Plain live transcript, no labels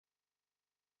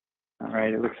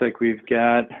right, it looks like we've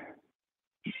got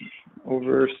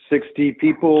over 60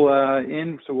 people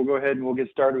in, so we'll go ahead and we'll get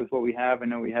started with what we have. I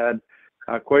know we had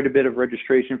quite a bit of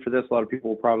registration for this. A lot of people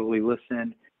will probably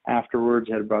listen afterwards.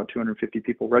 Had about 250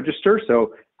 people register,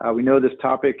 so we know this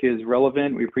topic is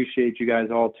relevant. We appreciate you guys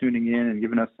all tuning in and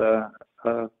giving us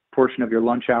a portion of your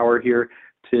lunch hour here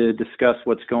to discuss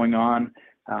what's going on.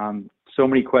 So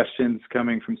many questions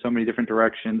coming from so many different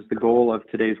directions. The goal of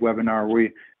today's webinar,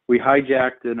 we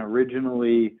hijacked an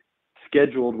originally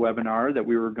scheduled webinar that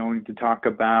we were going to talk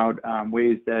about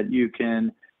ways that you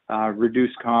can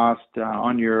reduce cost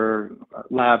on your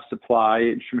lab supply,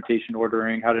 instrumentation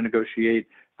ordering, how to negotiate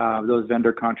those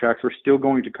vendor contracts. We're still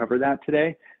going to cover that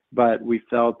today, but we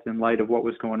felt in light of what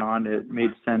was going on, it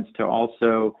made sense to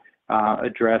also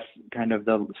address kind of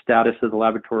the status of the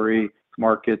laboratory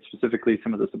market, specifically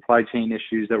some of the supply chain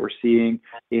issues that we're seeing,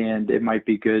 and it might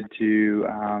be good to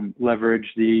leverage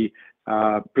the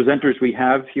presenters we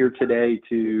have here today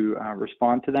to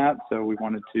respond to that. So we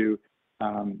wanted to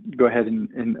go ahead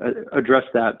and address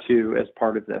that too as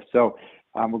part of this. So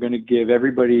we're going to give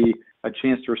everybody a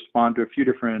chance to respond to a few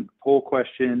different poll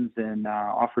questions and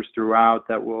offers throughout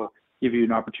that will give you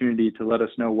an opportunity to let us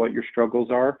know what your struggles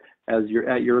are as you're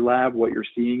at your lab, what you're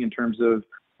seeing in terms of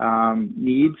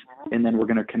needs, and then we're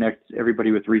going to connect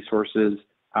everybody with resources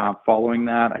following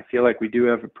that. I feel like we do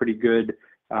have a pretty good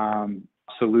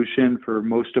solution for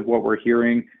most of what we're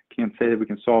hearing. Can't say that we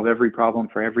can solve every problem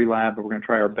for every lab, but we're going to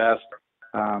try our best.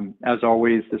 As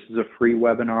always, this is a free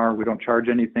webinar. We don't charge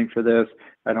anything for this.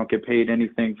 I don't get paid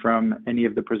anything from any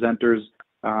of the presenters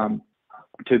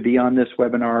to be on this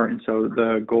webinar, and so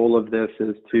the goal of this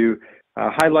is to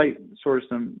highlight sort of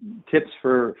some tips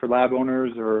for lab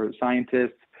owners or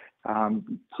scientists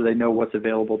so they know what's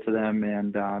available to them,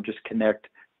 and just connect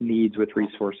needs with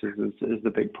resources is the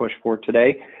big push for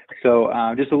today. So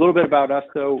just a little bit about us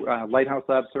though. Lighthouse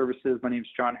Lab Services, my name is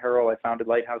John Harrell. I founded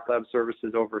Lighthouse Lab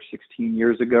Services over 16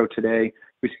 years ago today.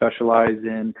 We specialize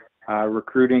in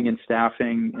recruiting and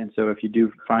staffing, and so if you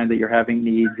do find that you're having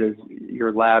needs as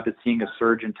your lab is seeing a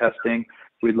surge in testing,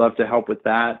 we'd love to help with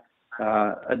that.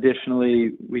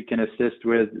 Additionally, we can assist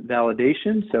with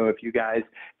validation. So if you guys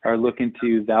are looking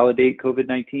to validate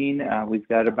COVID-19, we've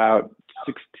got about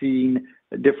 16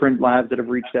 different labs that have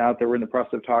reached out that we're in the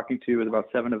process of talking to, with about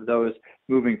 7 of those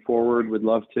moving forward. We'd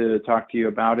love to talk to you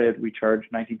about it. We charge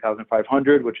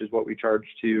 $19,500, which is what we charge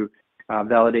to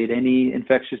validate any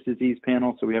infectious disease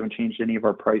panel. So we haven't changed any of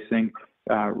our pricing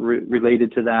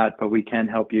related to that, but we can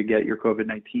help you get your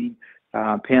COVID-19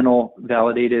 panel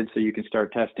validated so you can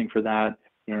start testing for that,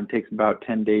 and it takes about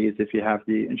 10 days if you have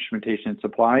the instrumentation and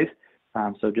supplies.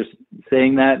 So just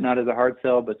saying that, not as a hard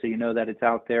sell, but so you know that it's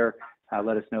out there.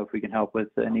 Let us know if we can help with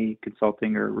any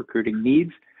consulting or recruiting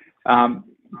needs.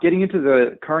 Getting into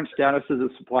the current status of the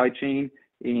supply chain,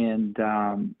 and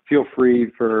feel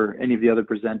free for any of the other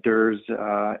presenters,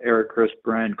 Eric, Chris,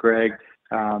 Brent, Greg,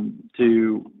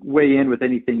 to weigh in with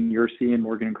anything you're seeing,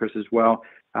 Morgan and Chris as well,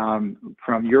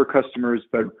 from your customers.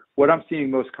 But what I'm seeing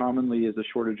most commonly is a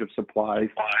shortage of supplies.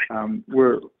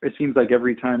 It seems like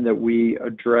every time that we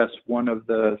address one of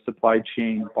the supply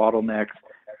chain bottlenecks,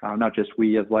 not just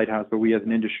we as Lighthouse, but we as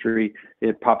an industry,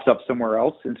 it pops up somewhere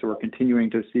else. And so we're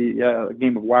continuing to see a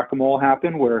game of whack-a-mole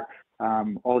happen where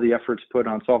all the efforts put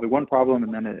on solving one problem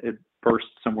and then it bursts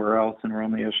somewhere else, and we're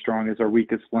only as strong as our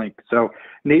weakest link. So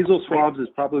nasal swabs has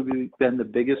probably been the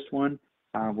biggest one,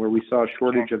 where we saw a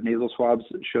shortage of nasal swabs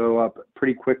show up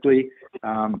pretty quickly.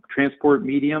 Transport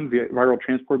medium, viral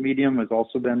transport medium has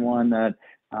also been one that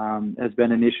has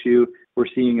been an issue. We're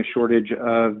seeing a shortage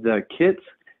of the kits.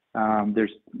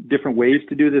 There's different ways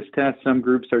to do this test. Some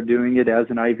groups are doing it as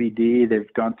an IVD.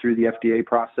 They've gone through the FDA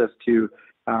process to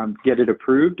get it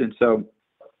approved. And so,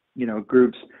 you know,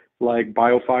 groups like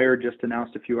BioFire just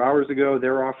announced a few hours ago,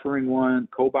 they're offering one.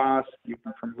 Cobas,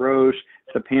 even from Roche,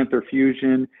 the Panther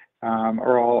Fusion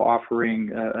are all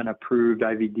offering an approved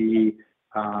IVD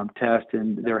test,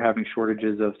 and they're having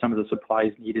shortages of some of the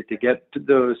supplies needed to get to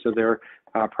those. So they're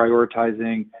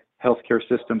prioritizing healthcare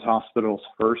systems, hospitals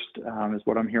first, is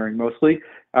what I'm hearing mostly.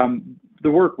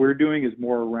 The work we're doing is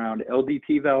more around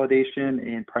LDT validation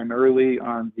and primarily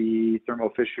on the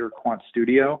Thermo Fisher Quant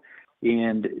Studio.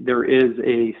 And there is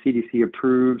a CDC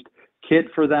approved kit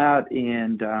for that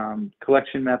and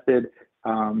collection method.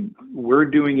 We're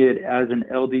doing it as an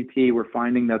LDT. We're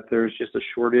finding that there's just a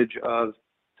shortage of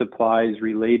supplies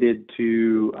related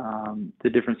to the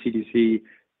different CDC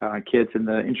kits, and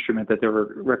the instrument that they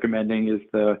were recommending is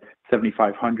the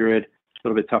 7500. It's a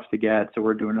little bit tough to get, so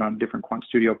we're doing it on different Quant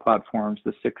Studio platforms,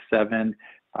 the 6, 7,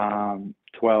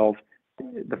 12,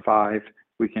 the 5.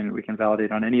 we can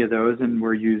validate on any of those. And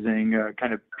we're using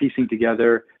kind of piecing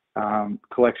together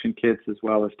collection kits as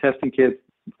well as testing kits.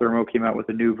 Thermo came out with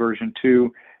a new version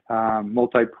 2,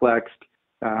 multiplexed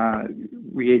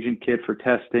reagent kit for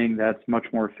testing that's much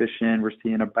more efficient. We're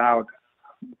seeing about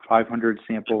 500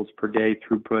 samples per day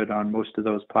throughput on most of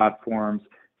those platforms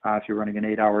if you're running an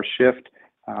 8-hour shift.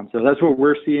 So that's what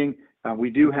we're seeing. We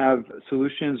do have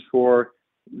solutions for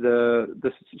the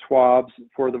swabs,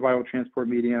 for the viral transport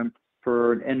medium,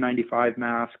 for N95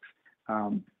 masks.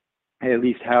 At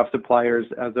least have suppliers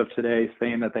as of today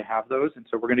saying that they have those. And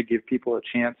so we're going to give people a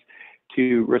chance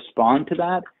to respond to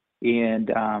that and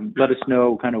let us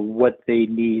know kind of what they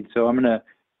need. So I'm going to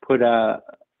put a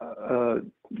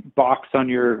box on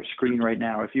your screen right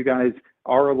now. If you guys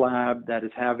are a lab that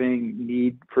is having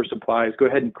need for supplies, go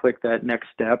ahead and click that next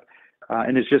step.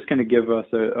 And it's just going to give us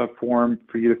a form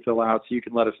for you to fill out so you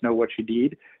can let us know what you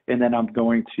need. And then I'm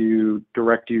going to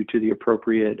direct you to the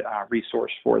appropriate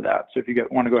resource for that. So if you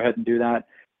want to go ahead and do that,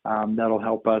 that'll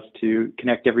help us to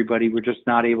connect everybody. We're just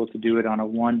not able to do it on a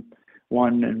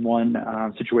one-on-one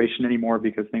situation anymore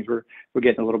because things were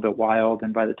getting a little bit wild.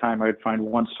 And by the time I would find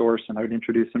one source and I would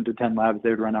introduce them to 10 labs,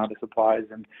 they would run out of supplies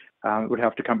and would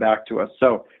have to come back to us.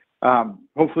 So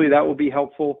hopefully that will be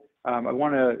helpful. I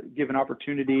want to give an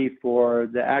opportunity for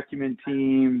the Acumen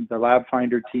team, the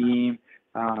LabFinder team,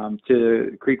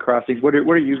 to Creek Crossing. What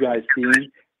are you guys seeing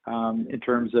in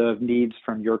terms of needs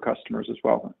from your customers as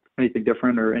well? Anything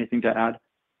different or anything to add?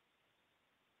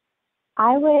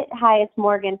 Hi, it's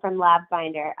Morgan from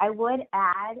LabFinder. I would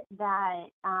add that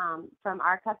from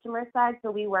our customer side,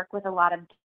 so we work with a lot of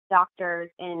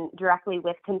doctors and directly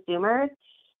with consumers.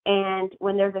 And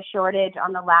when there's a shortage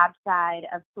on the lab side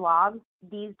of swabs,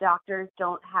 these doctors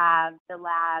don't have the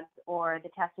labs or the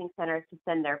testing centers to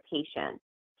send their patients.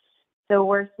 So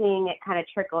we're seeing it kind of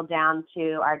trickle down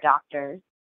to our doctors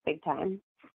big time.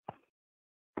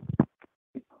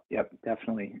 Yep,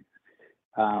 definitely.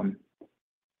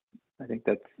 I think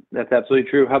that's absolutely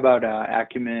true. How about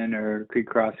Acumen or Creek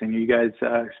Crossing? Are you guys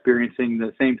experiencing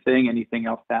the same thing? Anything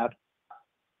else to add?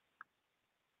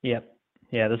 Yep.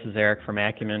 Yeah, this is Eric from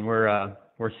Acumen. We're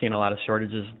seeing a lot of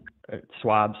shortages at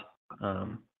swabs.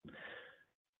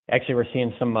 Actually, we're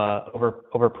seeing some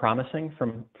over promising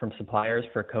from suppliers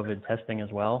for COVID testing as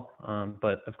well.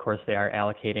 But of course, they are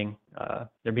allocating.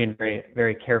 They're being very,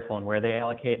 very careful in where they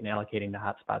allocate and allocating to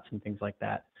hotspots and things like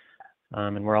that.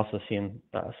 And we're also seeing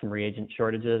some reagent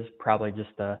shortages, probably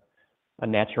just a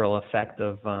natural effect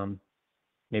of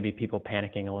maybe people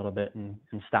panicking a little bit and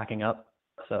stocking up.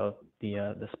 So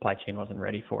the supply chain wasn't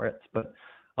ready for it, but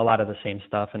a lot of the same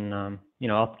stuff. And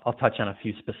I'll touch on a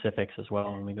few specifics as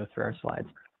well when we go through our slides.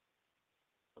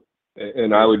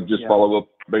 And I would just follow up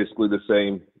basically the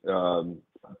same.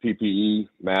 PPE,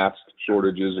 mask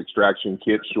shortages, extraction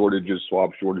kit shortages,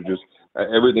 swab shortages,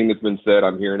 everything that's been said,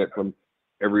 I'm hearing it from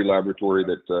every laboratory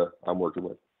that I'm working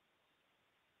with.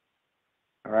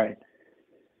 All right.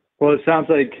 Well, it sounds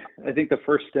like, I think the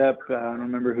first step, I don't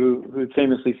remember who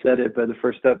famously said it, but the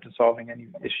first step to solving any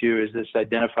issue is just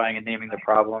identifying and naming the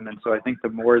problem. And so I think the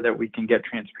more that we can get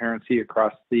transparency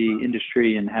across the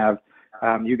industry and have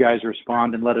you guys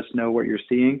respond and let us know what you're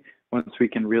seeing, once we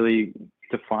can really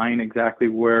define exactly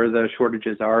where the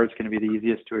shortages are, it's going to be the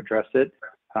easiest to address it.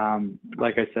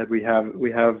 Like I said, we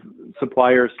have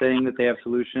suppliers saying that they have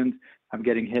solutions. I'm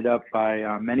getting hit up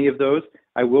by many of those.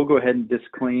 I will go ahead and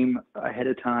disclaim ahead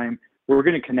of time, we're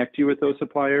going to connect you with those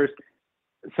suppliers.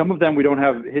 Some of them we don't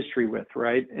have history with,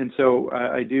 right? And so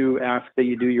I do ask that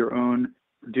you do your own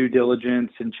due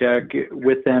diligence and check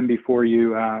with them before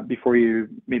you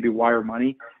maybe wire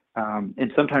money.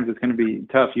 And sometimes it's going to be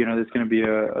tough. There's going to be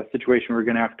a situation where we're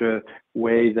going to have to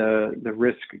weigh the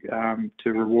risk to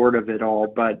reward of it all.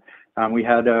 But we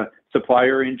had a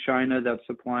supplier in China that's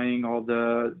supplying all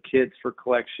the kits for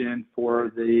collection for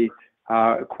the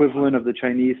equivalent of the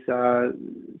Chinese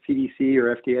CDC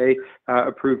or FDA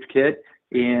approved kit.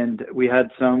 And we had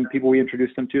some people we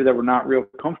introduced them to that were not real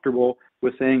comfortable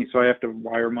with saying, so I have to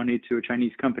wire money to a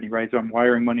Chinese company, right? So I'm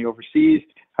wiring money overseas.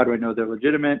 How do I know they're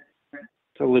legitimate?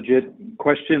 It's a legit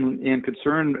question and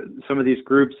concern. Some of these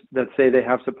groups that say they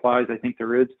have supplies, I think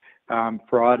there is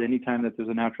fraud. Anytime that there's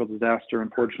a natural disaster,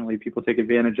 unfortunately, people take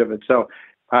advantage of it. So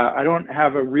I don't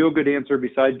have a real good answer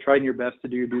besides trying your best to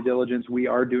do your due diligence. We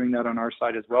are doing that on our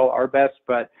side as well, our best,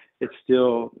 but it's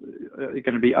still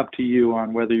going to be up to you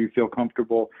on whether you feel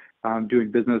comfortable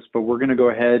doing business. But we're going to go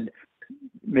ahead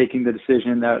making the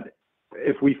decision that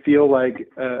if we feel like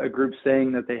a group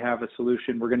saying that they have a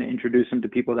solution, we're going to introduce them to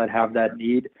people that have that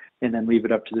need and then leave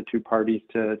it up to the two parties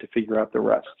to figure out the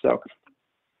rest. So,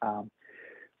 all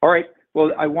right.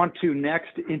 Well, I want to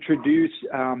next introduce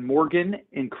Morgan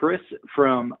and Chris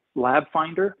from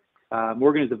LabFinder.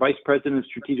 Morgan is the Vice President of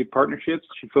Strategic Partnerships.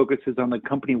 She focuses on the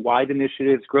company-wide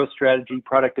initiatives, growth strategy,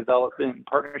 product development, and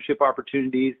partnership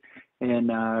opportunities. And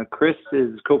Chris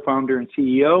is co-founder and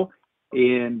CEO,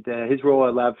 and his role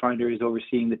at LabFinder is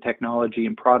overseeing the technology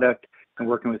and product and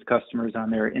working with customers on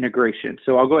their integration.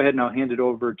 So I'll go ahead and I'll hand it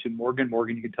over to Morgan.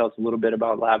 Morgan, you can tell us a little bit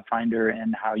about LabFinder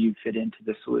and how you fit into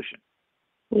this solution.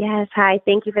 Yes, hi.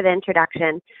 Thank you for the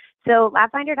introduction. So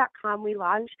labfinder.com, we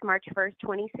launched March 1st,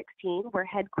 2016. We're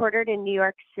headquartered in New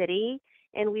York City,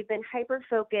 and we've been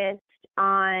hyper-focused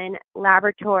on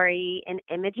laboratory and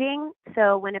imaging.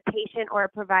 So when a patient or a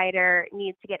provider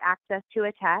needs to get access to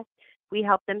a test, we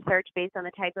help them search based on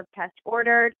the type of test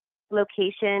ordered,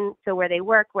 location, so where they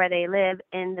work, where they live,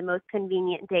 and the most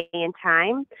convenient day and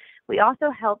time. We also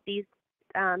help these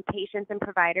patients and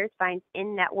providers find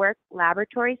in-network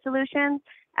laboratory solutions,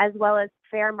 as well as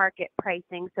fair market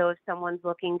pricing. So if someone's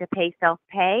looking to pay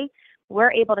self-pay,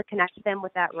 we're able to connect them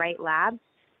with that right lab.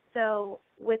 So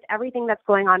with everything that's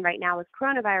going on right now with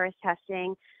coronavirus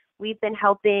testing, we've been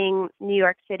helping New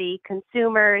York City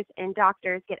consumers and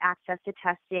doctors get access to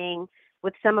testing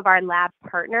with some of our lab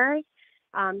partners.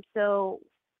 So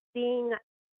being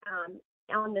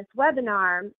on this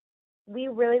webinar, we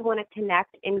really want to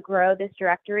connect and grow this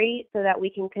directory so that we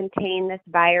can contain this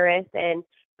virus and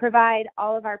provide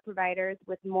all of our providers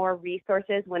with more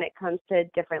resources when it comes to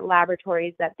different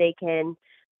laboratories that they can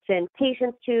send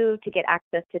patients to get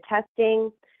access to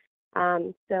testing.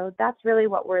 So that's really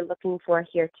what we're looking for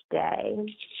here today.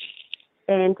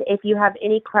 And if you have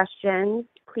any questions,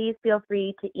 please feel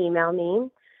free to email me.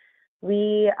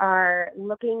 We are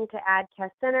looking to add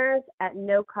test centers at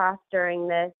no cost during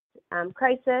this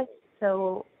crisis.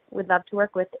 So we'd love to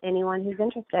work with anyone who's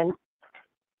interested.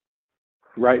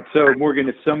 Right. So Morgan,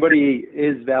 if somebody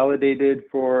is validated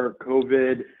for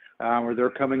COVID or they're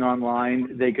coming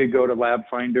online, they could go to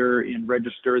LabFinder and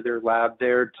register their lab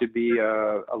there to be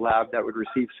a lab that would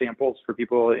receive samples for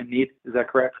people in need. Is that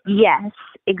correct? Yes,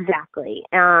 exactly.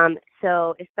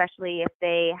 So especially if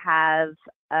they have,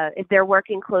 if they're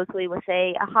working closely with,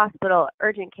 say, a hospital,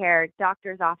 urgent care,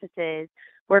 doctor's offices,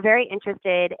 we're very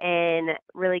interested in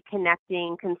really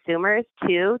connecting consumers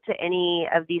to any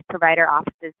of these provider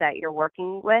offices that you're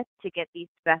working with to get these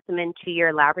specimens to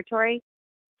your laboratory.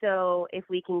 So if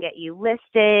we can get you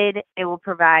listed, it will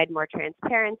provide more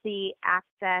transparency,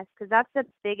 access, because that's the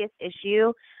biggest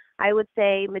issue. I would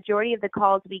say majority of the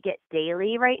calls we get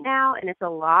daily right now, and it's a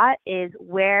lot, is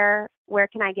where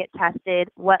can I get tested?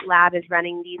 What lab is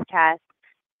running these tests?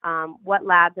 What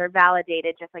labs are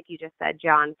validated, just like you just said,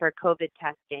 John, for COVID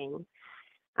testing.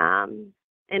 And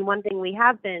one thing we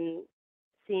have been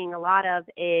seeing a lot of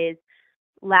is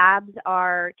labs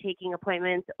are taking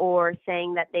appointments or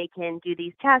saying that they can do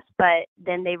these tests, but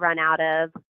then they run out of,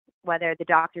 whether the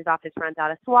doctor's office runs out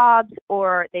of swabs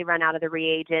or they run out of the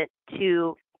reagent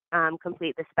to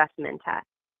complete the specimen test.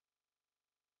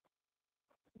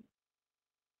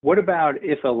 What about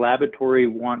if a laboratory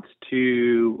wants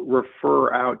to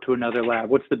refer out to another lab?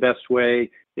 What's the best way?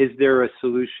 Is there a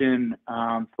solution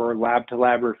for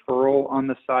lab-to-lab referral on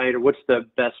the site, or what's the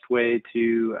best way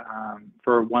to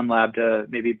for one lab to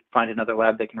maybe find another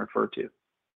lab they can refer to?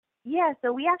 Yeah,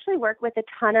 so we actually work with a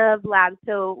ton of labs.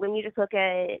 So when you just look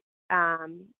at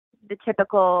the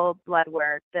typical blood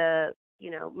work, the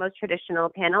most traditional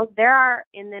panels, there are,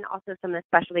 and then also some of the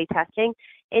specialty testing.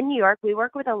 In New York, we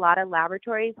work with a lot of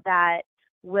laboratories that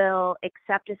will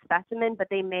accept a specimen, but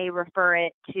they may refer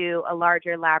it to a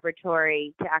larger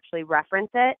laboratory to actually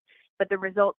reference it, but the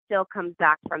result still comes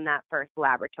back from that first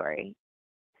laboratory.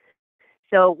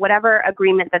 So whatever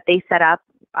agreement that they set up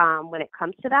when it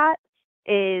comes to that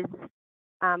is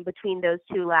between those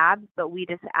two labs, but we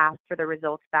just ask for the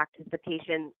results back to the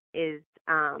patient.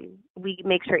 We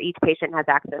make sure each patient has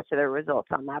access to the results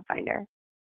on LabFinder.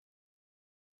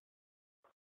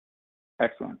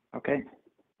 Excellent. Okay.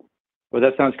 Well,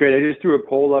 that sounds great. I just threw a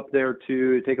poll up there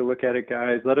to take a look at it,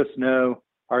 guys. Let us know,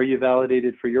 are you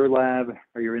validated for your lab?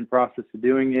 Are you in process of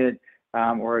doing it?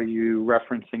 Or are you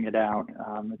referencing it out?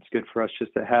 It's good for us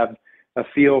just to have a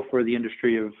feel for the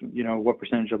industry of, what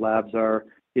percentage of labs are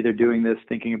either doing this,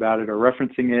 thinking about it, or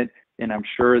referencing it. And I'm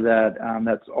sure that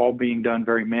that's all being done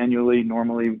very manually.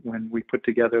 Normally, when we put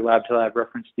together lab-to-lab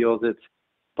reference deals, it's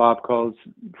Bob calls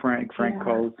Frank, Frank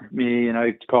calls me, and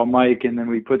I call Mike, and then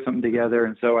we put something together.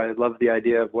 And so I love the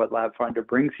idea of what LabFinder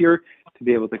brings here to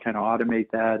be able to kind of automate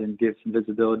that and give some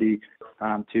visibility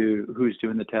to who's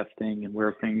doing the testing and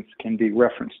where things can be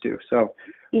referenced to. So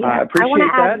I appreciate I want to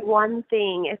that. add one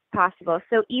thing if possible.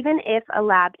 So even if a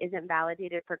lab isn't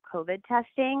validated for COVID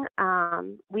testing,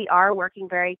 we are working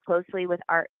very closely with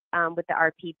the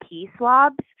RPP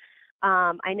swabs.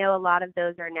 I know a lot of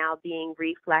those are now being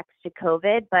reflexed to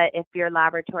COVID, but if your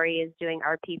laboratory is doing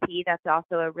RPP, that's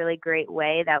also a really great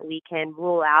way that we can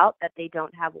rule out that they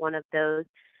don't have one of those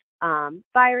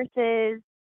viruses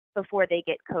before they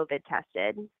get COVID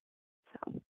tested.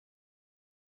 So.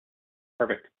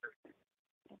 Perfect.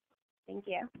 Thank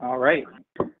you. All right.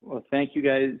 Well, thank you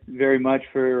guys very much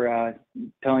for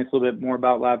telling us a little bit more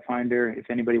about LabFinder. If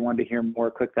anybody wanted to hear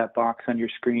more, click that box on your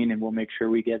screen and we'll make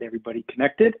sure we get everybody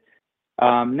connected.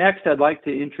 Next, I'd like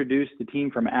to introduce the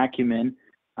team from Acumen.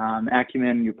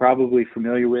 Acumen, you're probably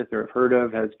familiar with or have heard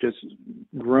of, has just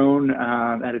grown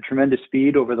at a tremendous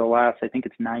speed over the last, I think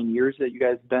it's 9 years that you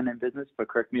guys have been in business, but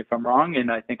correct me if I'm wrong,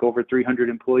 and I think over 300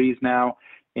 employees now,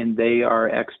 and they are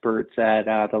experts at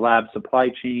the lab supply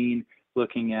chain,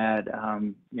 looking at,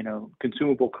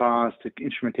 consumable costs,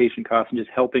 instrumentation costs, and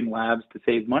just helping labs to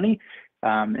save money.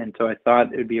 And so I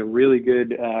thought it would be a really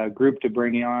good group to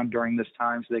bring on during this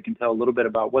time so they can tell a little bit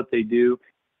about what they do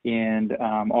and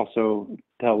also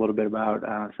tell a little bit about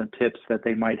some tips that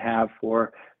they might have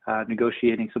for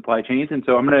negotiating supply chains. And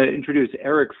so I'm going to introduce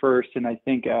Eric first, and I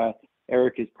think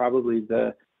Eric is probably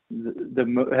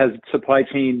has supply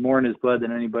chain more in his blood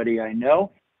than anybody I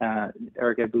know.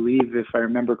 Eric, I believe, if I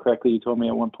remember correctly, you told me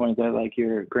at one point that like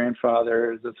your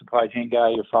grandfather is a supply chain guy,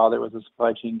 your father was a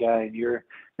supply chain guy, and you're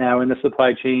now in the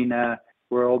supply chain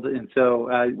world. And so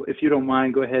if you don't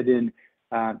mind, go ahead and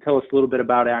tell us a little bit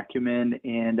about Acumen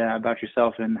and about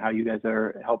yourself and how you guys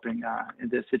are helping in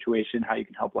this situation, how you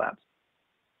can help labs.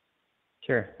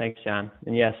 Sure. Thanks, John.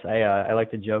 And yes, I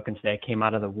like to joke and say I came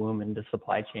out of the womb into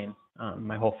supply chain.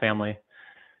 My whole family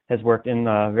has worked in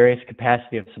the various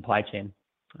capacity of supply chain.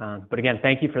 But again,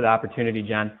 thank you for the opportunity,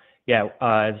 John. Yeah,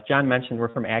 as John mentioned,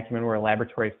 we're from Acumen. We're a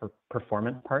laboratory for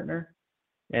performance partner.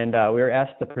 And we were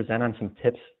asked to present on some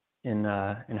tips in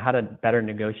how to better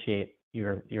negotiate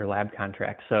your lab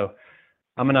contract. So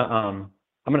I'm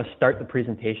gonna start the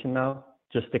presentation though,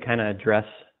 just to kind of address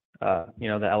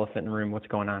the elephant in the room, what's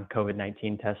going on,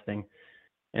 COVID-19 testing,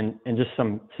 and just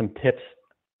some tips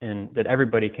that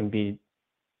everybody can be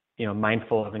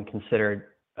mindful of and considered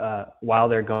while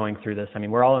they're going through this. I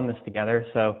mean, we're all in this together,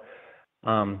 so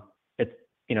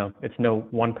it's no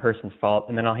one person's fault.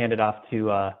 And then I'll hand it off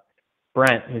to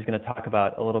Brent, who's going to talk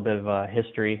about a little bit of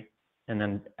history, and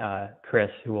then Chris,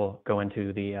 who will go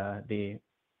into the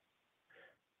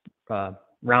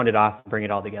round it off, bring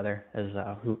it all together as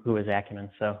who is Acumen.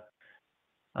 So,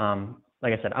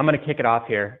 like I said, I'm going to kick it off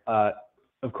here.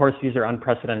 Of course, these are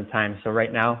unprecedented times. So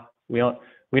right now, we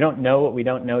don't know what we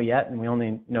don't know yet, and we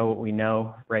only know what we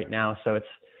know right now. So it's,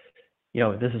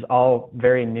 this is all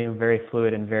very new, very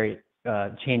fluid, and very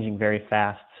changing very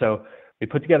fast. So we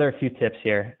put together a few tips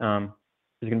here.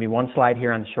 There's going to be one slide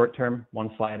here on the short term,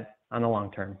 one slide on the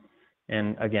long term.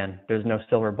 And again, there's no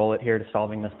silver bullet here to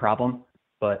solving this problem,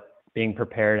 but being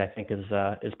prepared, I think, is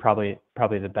probably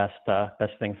the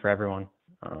best thing for everyone.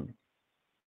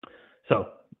 So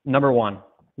number one,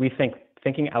 we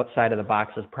thinking outside of the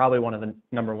box is probably one of the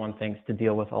number one things to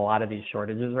deal with a lot of these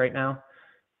shortages right now.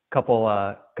 Couple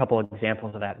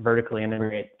examples of that: vertically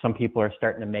integrate. Some people are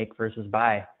starting to make versus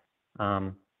buy.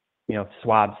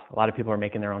 Swabs. A lot of people are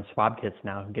making their own swab kits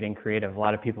now, getting creative. A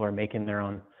lot of people are making their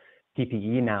own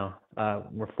PPE now.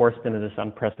 We're forced into this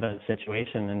unprecedented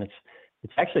situation, and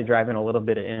it's actually driving a little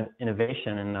bit of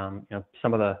innovation. And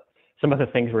some of the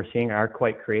things we're seeing are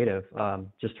quite creative.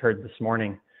 Just heard this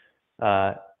morning,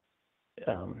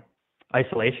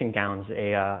 isolation gowns.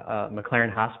 A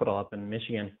McLaren Hospital up in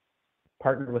Michigan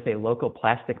partnered with a local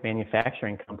plastic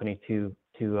manufacturing company to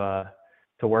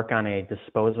work on a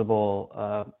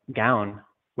disposable gown,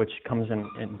 which comes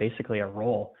in basically a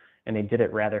roll, and they did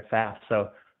it rather fast. So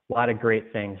a lot of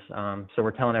great things. So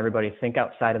we're telling everybody, think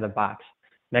outside of the box.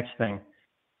 Next thing,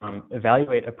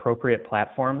 evaluate appropriate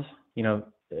platforms.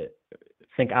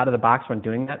 Think out of the box when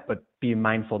doing that, but be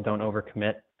mindful, don't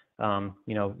overcommit.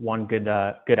 One good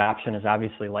option is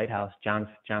obviously Lighthouse.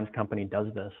 John's company does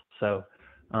this. So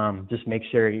just make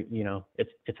sure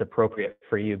it's appropriate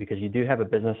for you, because you do have a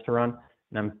business to run.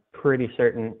 And I'm pretty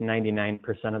certain 99%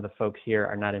 of the folks here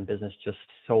are not in business just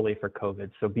solely for COVID.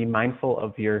 So be mindful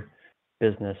of your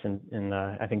business. And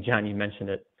I think, John, you mentioned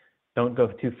it. Don't go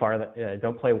too far.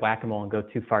 Don't play whack-a-mole and go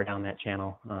too far down that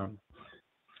channel.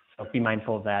 So be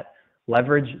mindful of that.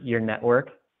 Leverage your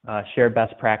network. Share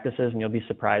best practices, and you'll be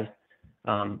surprised.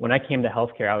 When I came to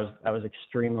healthcare, I was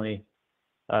extremely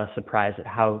surprised at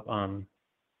how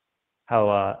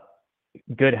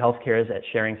good healthcare is at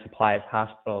sharing supplies,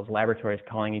 hospitals, laboratories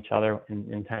calling each other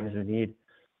in times of need.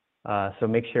 So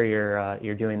make sure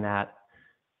you're doing that,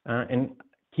 and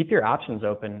keep your options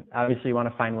open. Obviously, you want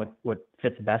to find what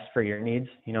fits best for your needs.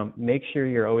 Make sure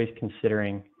you're always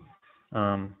considering,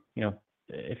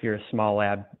 if you're a small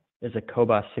lab, is a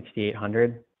Cobas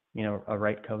 6800, a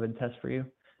right COVID test for you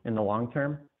in the long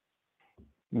term?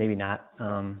 Maybe not.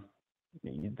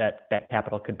 That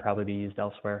capital could probably be used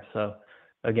elsewhere. So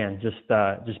again,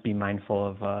 just be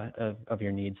mindful of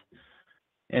your needs.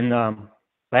 And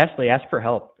lastly, ask for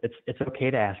help. It's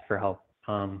okay to ask for help.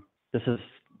 This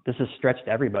is stretched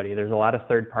everybody. There's a lot of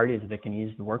third parties that can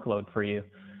ease the workload for you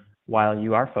while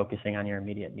you are focusing on your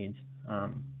immediate needs.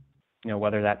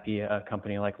 Whether that be a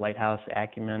company like Lighthouse,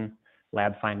 Acumen,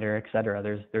 LabFinder, et cetera.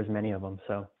 There's many of them.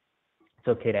 So it's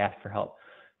okay to ask for help.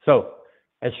 So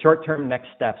as short-term next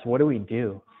steps, what do we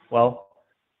do? Well,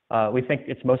 we think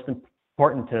it's most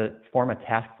important to form a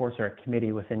task force or a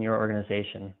committee within your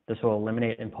organization. This will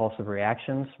eliminate impulsive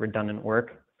reactions, redundant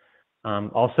work.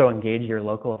 Also engage your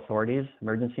local authorities,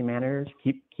 emergency managers.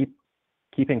 Keep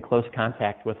in close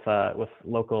contact with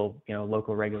local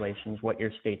regulations, what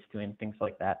your state's doing, things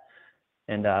like that.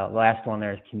 And the last one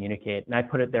there is communicate. And I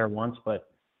put it there once,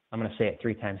 but I'm going to say it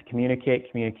 3 times. Communicate,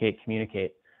 communicate,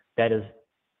 communicate. That is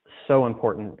so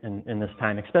important in this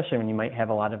time, especially when you might have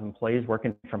a lot of employees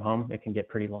working from home. It can get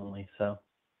pretty lonely. So,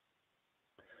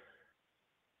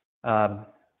 all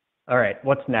right,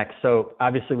 what's next? So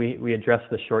obviously we addressed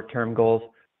the short-term goals.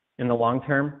 In the long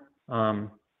term,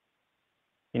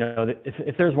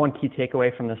 if there's one key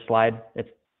takeaway from this slide, it's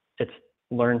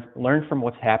learn from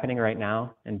what's happening right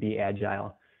now and be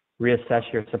agile. Reassess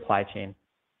your supply chain.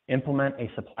 Implement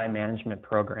a supply management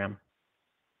program.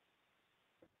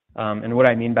 And what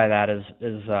I mean by that is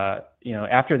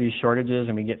after these shortages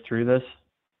and we get through this,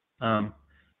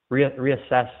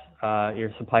 reassess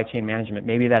your supply chain management.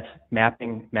 Maybe that's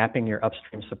mapping your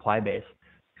upstream supply base,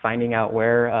 finding out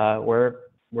where's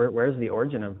the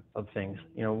origin of things.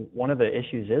 One of the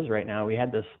issues is right now we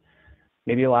had this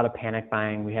maybe a lot of panic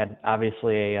buying. We had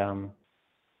obviously a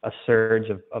surge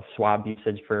of swab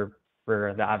usage for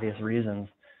the obvious reasons,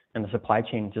 and the supply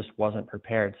chain just wasn't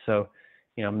prepared. So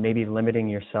maybe limiting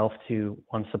yourself to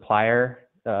one supplier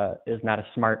is not a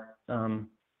smart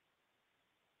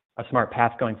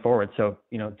path going forward. So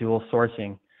dual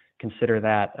sourcing, consider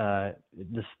that.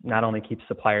 This not only keeps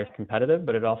suppliers competitive,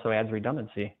 but it also adds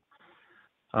redundancy.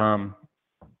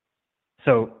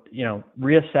 So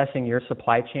reassessing your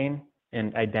supply chain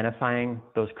and identifying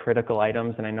those critical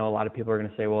items. And I know a lot of people are going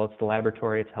to say, well, it's the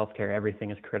laboratory, it's healthcare,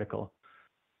 everything is critical.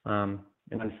 And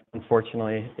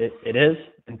unfortunately, it is.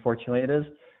 Unfortunately, it is.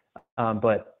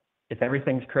 But if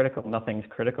everything's critical, nothing's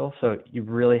critical. So you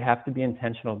really have to be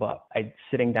intentional about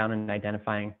sitting down and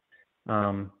identifying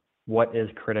what is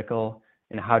critical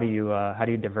and how do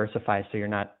you diversify so you're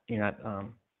not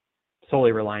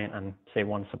solely reliant on, say,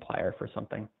 one supplier for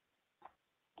something.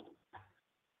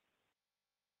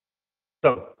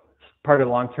 So part of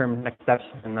the long-term next steps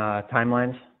and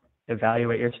timelines: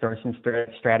 evaluate your sourcing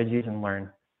strategies and learn.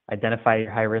 Identify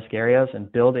your high-risk areas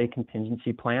and build a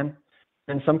contingency plan.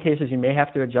 In some cases, you may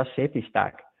have to adjust safety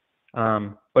stock.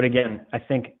 But again, I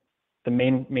think the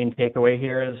main takeaway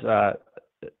here is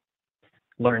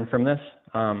learn from this.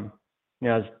 I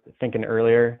was thinking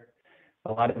earlier,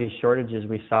 a lot of these shortages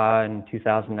we saw in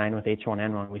 2009 with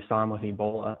H1N1, we saw them with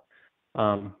Ebola.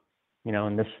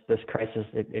 And this crisis,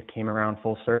 it came around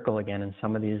full circle again. And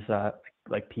some of these,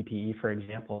 like PPE, for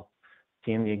example,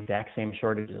 seeing the exact same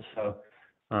shortages. So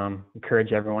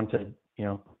encourage everyone to,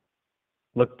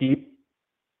 look deep,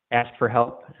 ask for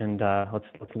help, and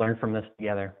let's learn from this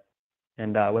together.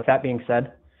 And with that being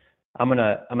said, I'm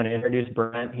gonna introduce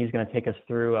Brent. He's gonna take us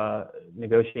through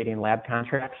negotiating lab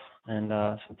contracts and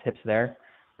some tips there.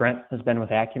 Brent has been with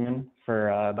Acumen for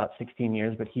about 16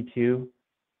 years, but he too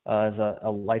is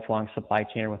a lifelong supply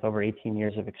chainer with over 18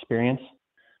 years of experience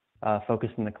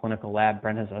focused in the clinical lab.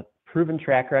 Brent has a proven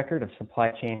track record of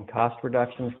supply chain cost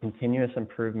reductions, continuous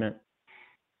improvement,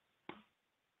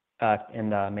 and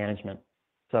management.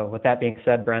 So with that being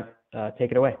said, Brent,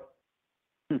 take it away.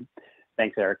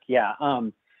 Thanks, Eric. Yeah,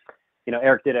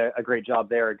 Eric did a great job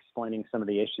there explaining some of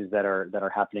the issues that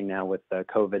are happening now with the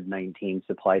COVID-19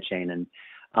 supply chain, and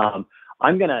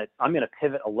I'm gonna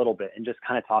pivot a little bit and just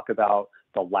kind of talk about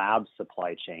the lab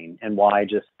supply chain and why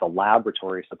just the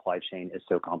laboratory supply chain is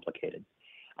so complicated.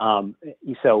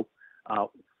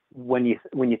 When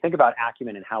you think about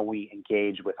Acumen and how we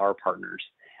engage with our partners,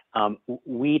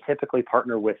 we typically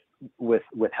partner with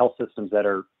health systems that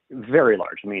are very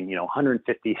large. I mean,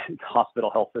 150 hospital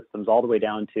health systems all the way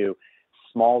down to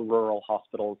small rural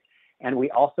hospitals. And we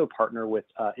also partner with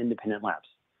independent labs,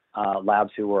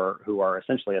 labs who are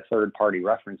essentially a third-party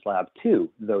reference lab to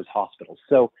those hospitals.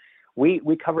 So we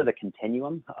cover the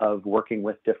continuum of working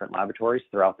with different laboratories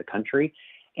throughout the country.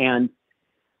 And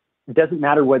it doesn't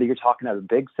matter whether you're talking about a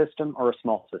big system or a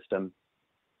small system,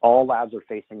 all labs are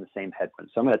facing the same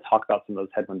headwinds. So I'm going to talk about some of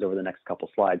those headwinds over the next couple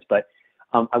slides. But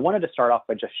I wanted to start off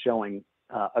by just showing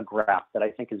a graph that I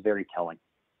think is very telling.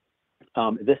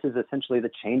 This is essentially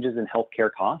the changes in healthcare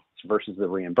costs versus the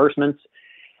reimbursements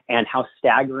and how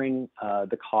staggering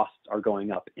the costs are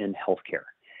going up in healthcare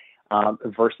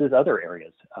versus other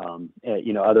areas,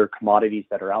 other commodities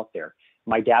that are out there.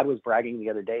 My dad was bragging the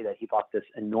other day that he bought this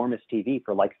enormous TV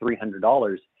for like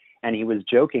 $300, and he was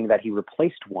joking that he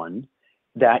replaced one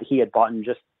that he had bought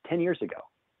just 10 years ago,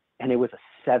 and it was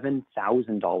a $7,000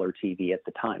 TV at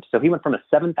the time. So he went from a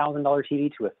 $7,000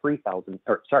 TV to a $300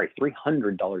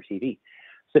 TV.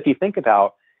 So if you think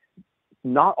about,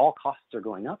 not all costs are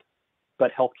going up,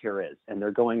 but healthcare is, and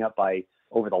they're going up by,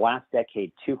 over the last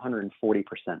decade, 240%.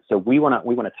 So we want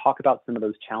to talk about some of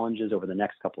those challenges over the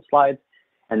next couple slides,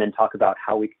 and then talk about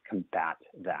how we can combat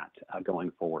that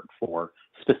going forward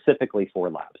specifically for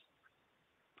labs.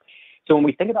 So when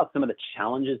we think about some of the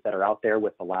challenges that are out there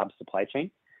with the lab supply chain,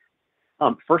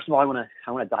 first of all, I want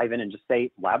to dive in and just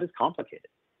say lab is complicated.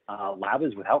 Lab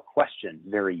is without question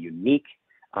very unique.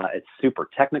 It's super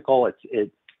technical.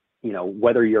 It's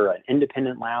whether you're an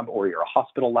independent lab or you're a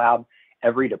hospital lab,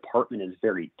 every department is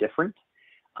very different.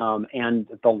 And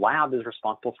the lab is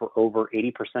responsible for over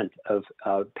 80%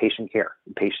 of patient care,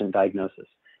 patient diagnosis.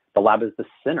 The lab is the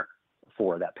center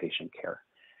for that patient care.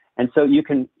 And so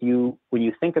when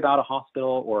you think about a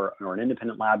hospital or an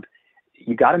independent lab,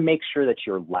 you got to make sure that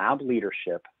your lab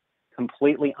leadership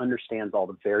completely understands all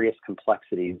the various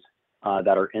complexities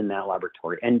that are in that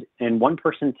laboratory. And one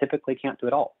person typically can't do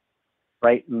it all,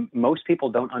 right? Most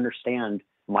people don't understand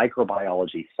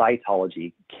microbiology,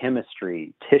 cytology,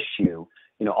 chemistry, tissue,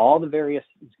 all the various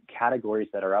categories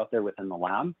that are out there within the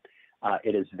lab.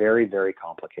 It is very, very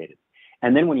complicated.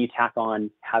 And then when you tack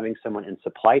on having someone in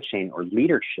supply chain or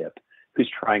leadership who's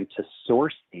trying to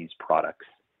source these products,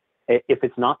 if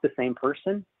it's not the same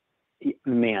person,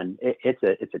 man, it's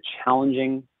a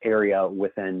challenging area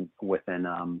within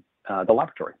the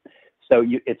laboratory. So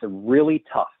it's a really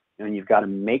tough, and you've got to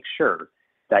make sure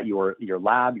that your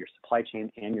lab, your supply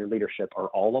chain, and your leadership are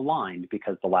all aligned,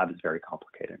 because the lab is very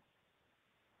complicated.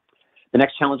 The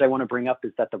next challenge I want to bring up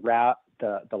is that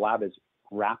the lab is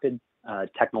rapid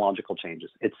technological changes.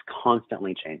 It's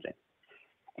constantly changing.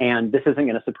 And this isn't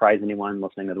going to surprise anyone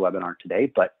listening to the webinar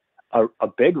today, but a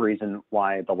big reason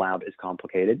why the lab is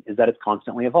complicated is that it's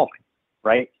constantly evolving,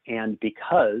 right? And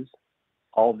because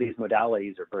all of these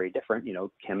modalities are very different,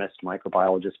 chemists,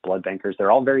 microbiologists, blood bankers,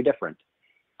 they're all very different.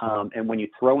 And when you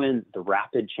throw in the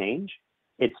rapid change,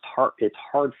 it's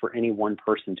hard for any one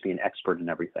person to be an expert in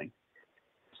everything.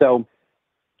 So,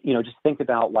 just think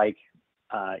about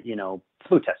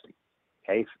flu testing.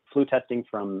 Okay, flu testing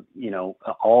from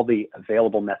all the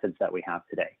available methods that we have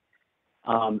today.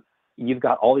 You've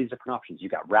got all these different options.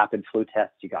 You've got rapid flu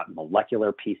tests, you've got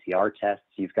molecular PCR tests,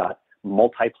 you've got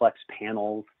multiplex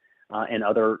panels, and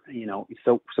other,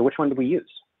 so which one do we use,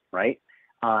 right?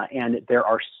 And there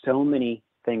are so many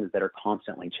things that are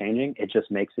constantly changing. It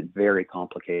just makes it very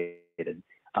complicated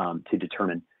to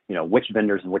determine, which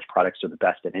vendors and which products are the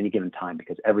best at any given time,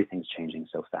 because everything's changing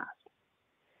so fast.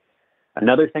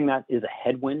 Another thing that is a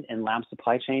headwind in lab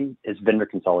supply chain is vendor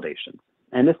consolidation.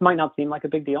 And this might not seem like a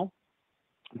big deal,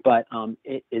 but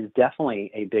it is definitely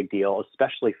a big deal,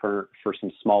 especially for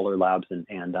some smaller labs and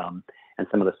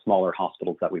some of the smaller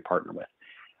hospitals that we partner with.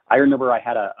 I remember I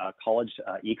had a college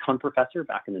econ professor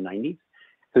back in the 90s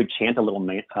who'd chant a little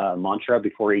mantra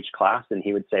before each class, and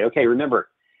he would say, okay, remember,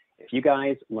 if you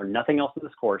guys learn nothing else in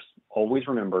this course, always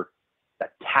remember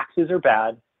that taxes are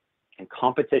bad and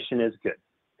competition is good.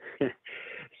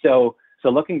 So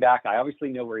looking back, I obviously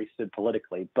know where he stood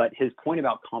politically, but his point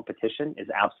about competition is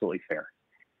absolutely fair,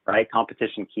 right?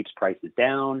 Competition keeps prices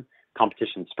down.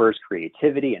 Competition spurs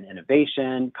creativity and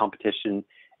innovation. Competition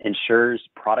ensures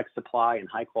product supply and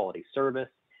high quality service.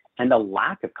 And the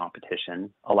lack of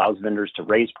competition allows vendors to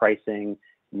raise pricing,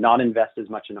 not invest as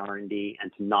much in R&D,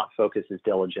 and to not focus as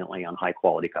diligently on high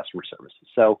quality customer services.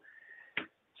 So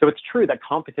it's true that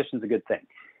competition is a good thing.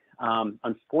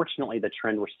 Unfortunately, the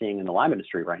trend we're seeing in the lab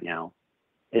industry right now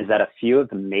is that a few of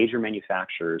the major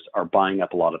manufacturers are buying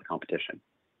up a lot of the competition.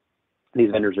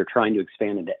 These vendors are trying to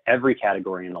expand into every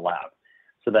category in the lab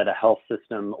so that a health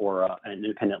system or an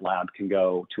independent lab can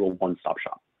go to a one-stop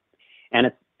shop.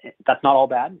 And that's not all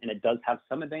bad, and it does have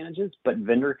some advantages, but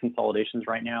vendor consolidations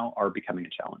right now are becoming a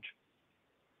challenge.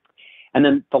 And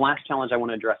then the last challenge I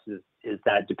want to address is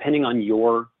that depending on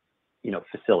your,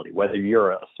 facility, whether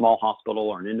you're a small hospital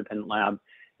or an independent lab,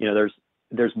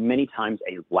 there's many times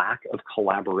a lack of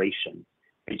collaboration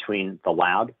between the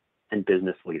lab and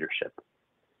business leadership.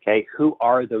 Okay, who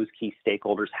are those key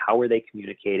stakeholders? How are they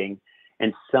communicating?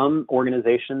 In some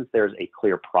organizations, there's a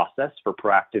clear process for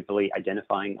proactively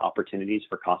identifying opportunities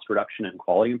for cost reduction and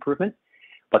quality improvement,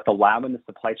 but the lab and the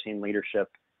supply chain leadership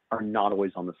are not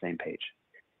always on the same page.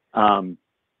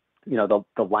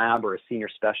 The lab or a senior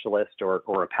specialist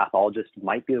or a pathologist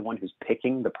might be the one who's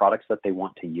picking the products that they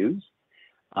want to use.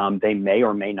 They may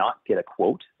or may not get a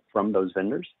quote from those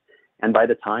vendors. And by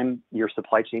the time your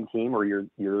supply chain team or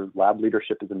your lab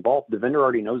leadership is involved, the vendor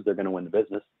already knows they're going to win the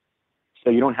business. So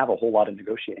you don't have a whole lot of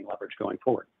negotiating leverage going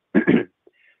forward.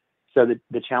 So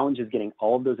the challenge is getting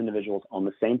all of those individuals on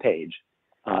the same page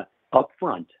up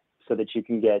front so that you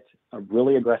can get a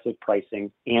really aggressive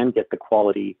pricing and get the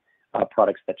quality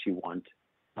products that you want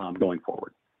going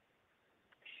forward.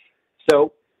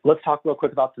 So let's talk real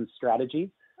quick about some strategies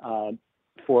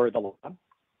for the lab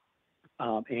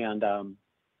and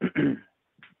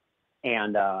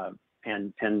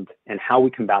how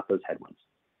we combat those headwinds.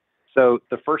 So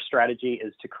the first strategy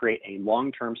is to create a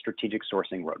long-term strategic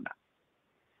sourcing roadmap.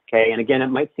 Okay, and again, it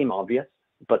might seem obvious,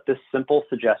 but this simple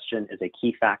suggestion is a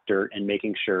key factor in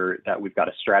making sure that we've got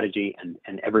a strategy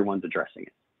and everyone's addressing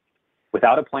it.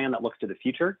 Without a plan that looks to the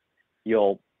future,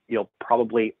 you'll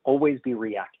probably always be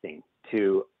reacting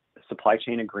to supply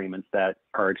chain agreements that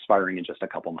are expiring in just a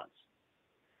couple months.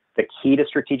 The key to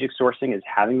strategic sourcing is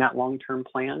having that long-term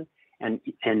plan, and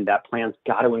that plan's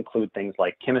got to include things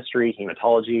like chemistry,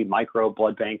 hematology, micro,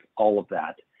 blood bank, all of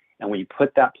that. And when you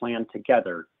put that plan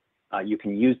together, you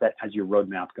can use that as your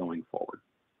roadmap going forward.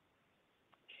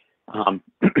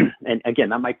 And again,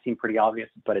 that might seem pretty obvious,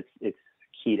 but it's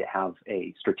key to have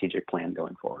a strategic plan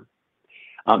going forward.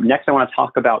 Next, I want to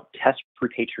talk about test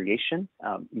repatriation.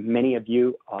 Many of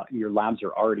you, your labs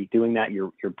are already doing that.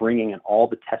 You're bringing in all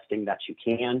the testing that you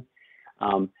can.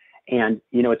 And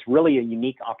it's really a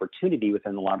unique opportunity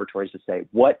within the laboratories to say,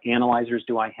 what analyzers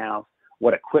do I have?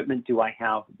 What equipment do I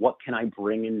have? What can I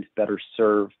bring in to better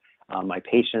serve my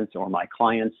patients or my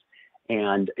clients?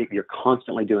 And you're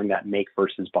constantly doing that make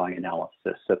versus buy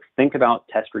analysis. So think about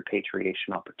test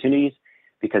repatriation opportunities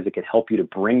because it could help you to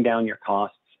bring down your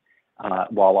costs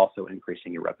while also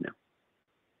increasing your revenue.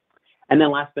 And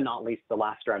then last but not least, the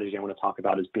last strategy I want to talk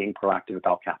about is being proactive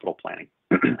about capital planning.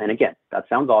 And again, that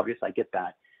sounds obvious, I get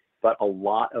that, but a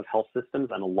lot of health systems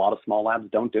and a lot of small labs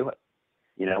don't do it.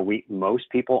 Most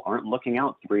people aren't looking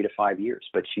out 3 to 5 years,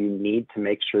 but you need to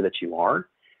make sure that you are.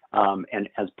 And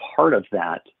as part of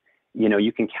that,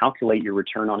 you can calculate your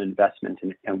return on investment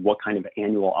and what kind of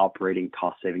annual operating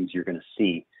cost savings you're going to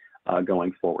see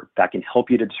going forward. That can help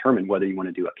you to determine whether you want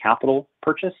to do a capital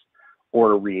purchase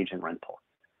or a reagent rental.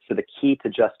 So the key to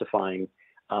justifying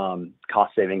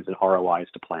cost savings and ROI is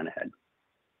to plan ahead.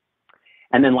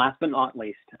 And then last but not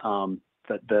least,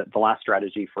 the last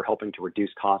strategy for helping to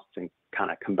reduce costs and kind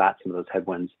of combat some of those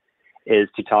headwinds is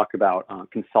to talk about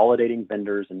consolidating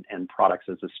vendors and products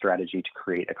as a strategy to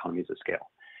create economies of scale.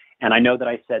 And I know that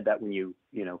I said that when you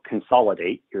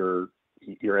consolidate, you're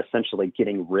essentially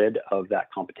getting rid of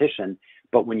that competition,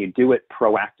 but when you do it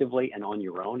proactively and on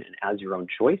your own and as your own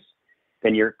choice,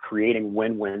 then you're creating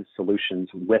win-win solutions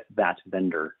with that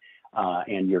vendor,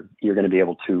 and you're going to be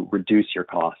able to reduce your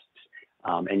costs,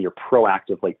 and you're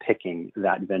proactively picking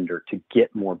that vendor to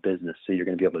get more business, so you're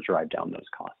going to be able to drive down those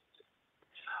costs.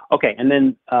 Okay, and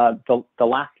then the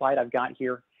last slide I've got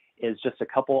here is just a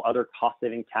couple other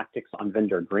cost-saving tactics on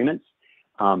vendor agreements.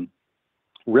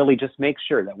 Really just make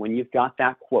sure that when you've got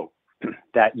that quote,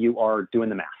 that you are doing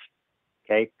the math,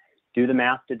 okay? Do the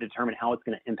math to determine how it's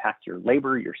going to impact your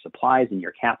labor, your supplies, and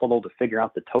your capital to figure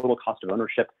out the total cost of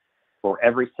ownership for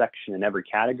every section and every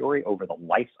category over the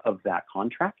life of that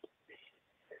contract.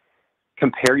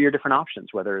 Compare your different options,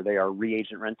 whether they are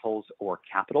reagent rentals or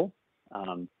capital.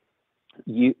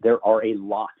 There are a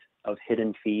lot of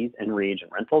hidden fees in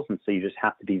reagent rentals, and so you just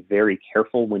have to be very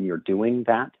careful when you're doing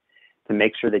that to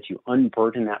make sure that you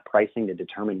unburden that pricing to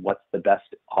determine what's the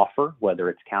best offer, whether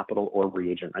it's capital or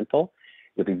reagent rental.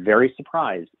 You'll be very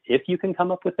surprised if you can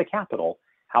come up with the capital,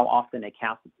 how often a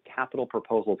capital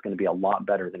proposal is going to be a lot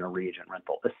better than a reagent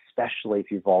rental, especially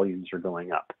if your volumes are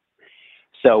going up.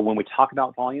 So when we talk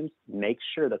about volumes, make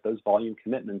sure that those volume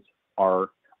commitments are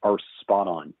spot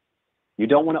on. You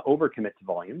don't want to overcommit to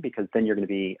volume because then you're going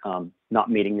to be not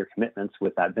meeting your commitments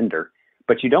with that vendor,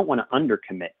 but you don't want to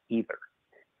undercommit either.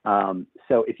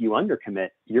 So if you undercommit,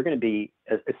 you're going to be,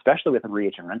 especially with a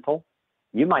reagent rental,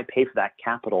 you might pay for that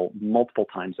capital multiple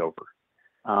times over.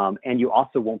 And you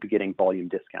also won't be getting volume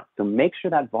discounts. So make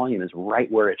sure that volume is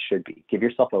right where it should be. Give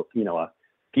yourself a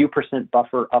few percent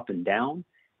buffer up and down,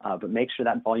 but make sure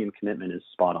that volume commitment is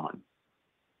spot on.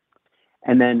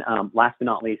 And then last but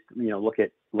not least, look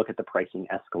at the pricing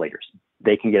escalators.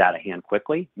 They can get out of hand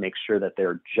quickly. Make sure that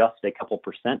they're just a couple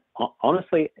percent.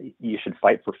 Honestly, you should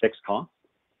fight for fixed costs,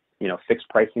 fixed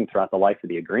pricing throughout the life of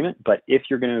the agreement. But if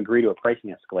you're going to agree to a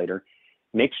pricing escalator,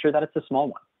 make sure that it's a small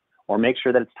one, or make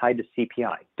sure that it's tied to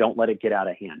CPI. Don't let it get out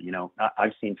of hand.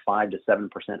 I've seen 5 to 7%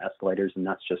 escalators, and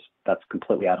that's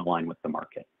completely out of line with the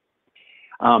market.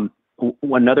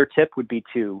 Another tip would be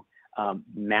to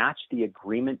match the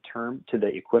agreement term to the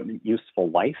equipment useful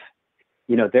life.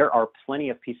 There are plenty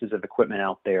of pieces of equipment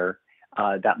out there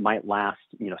that might last,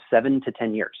 7 to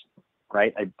 10 years,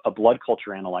 right? A blood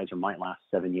culture analyzer might last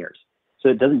 7 years. So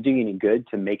it doesn't do you any good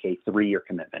to make a 3-year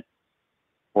commitment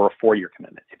or a 4-year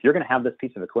commitment. If you're going to have this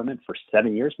piece of equipment for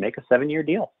 7 years, make a 7-year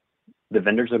deal. The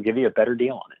vendors will give you a better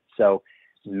deal on it. So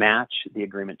match the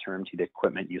agreement term to the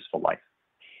equipment useful life.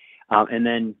 And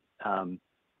then,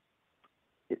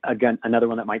 again, another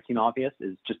one that might seem obvious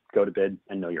is just go to bid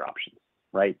and know your options,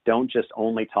 right? Don't just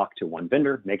only talk to one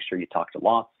vendor. Make sure you talk to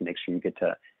lots. Make sure you get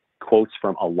to quotes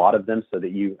from a lot of them so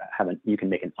that you can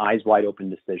make an eyes wide open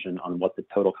decision on what the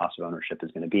total cost of ownership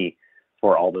is going to be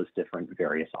for all those different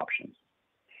various options.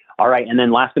 All right, and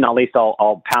then last but not least,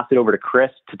 I'll pass it over to Chris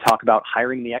to talk about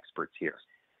hiring the experts here.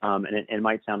 And it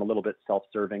might sound a little bit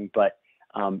self-serving, but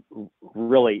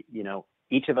really,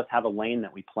 each of us have a lane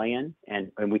that we play in,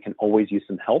 and we can always use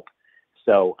some help.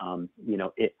 So,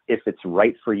 if it's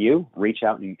right for you, reach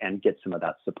out and get some of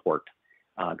that support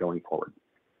going forward.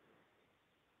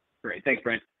 Great. Thanks,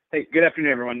 Brent. Hey, good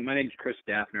afternoon, everyone. My name is Chris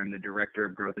Daffner. I'm the Director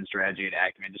of Growth and Strategy at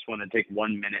Acumen. I just want to take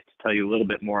 1 minute to tell you a little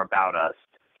bit more about us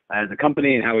as a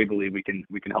company and how we believe we can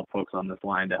help folks on this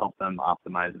line to help them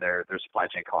optimize their supply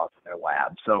chain costs in their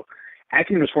lab. So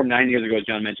Acumen was formed 9 years ago, as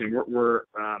John mentioned. We're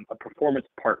a performance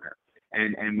partner.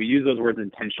 And we use those words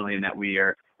intentionally in that we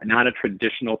are not a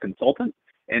traditional consultant,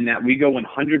 and that we go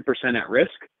 100% at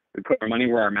risk. We put our money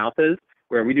where our mouth is,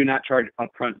 where we do not charge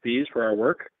upfront fees for our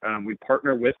work. We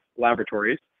partner with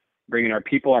laboratories, bring in our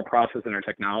people, our process, and our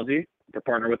technology to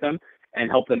partner with them and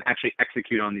help them actually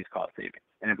execute on these cost savings.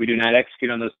 And if we do not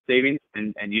execute on those savings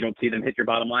and you don't see them hit your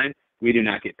bottom line, we do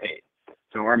not get paid.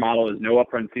 So our model is no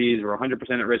upfront fees. We're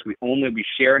 100% at risk. We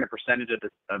share in a percentage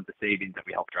of the savings that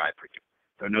we help drive for you.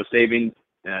 So no savings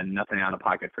and nothing out of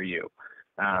pocket for you.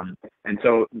 And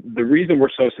so the reason we're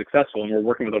so successful, and we're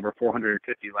working with over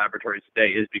 450 laboratories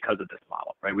today, is because of this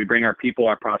model, right? We bring our people,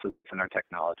 our process, and our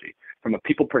technology. From a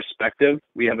people perspective,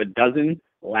 we have a dozen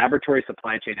laboratory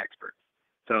supply chain experts.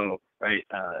 So, right,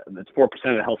 it's 4%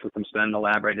 of the health system spend in the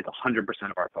lab, right? It's 100%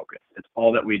 of our focus. It's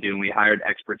all that we do. And we hired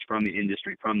experts from the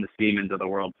industry, from the specimens of the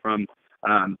world, from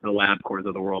the LabCorps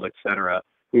of the world, et cetera,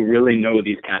 who really know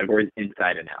these categories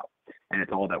inside and out. And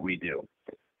it's all that we do.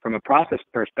 From a process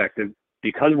perspective,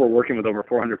 because we're working with over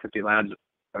 450 labs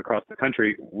across the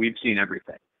country, we've seen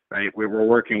everything, right? We're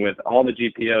working with all the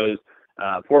GPOs,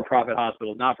 for-profit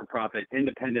hospitals, not-for-profit,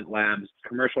 independent labs,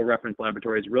 commercial reference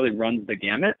laboratories, really runs the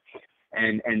gamut.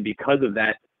 And because of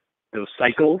that, those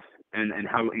cycles and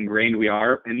how ingrained we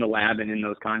are in the lab and in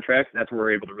those contracts, that's where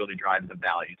we're able to really drive the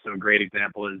value. So a great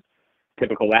example is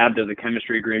typical lab does a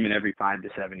chemistry agreement every 5 to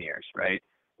 7 years, right?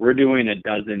 We're doing a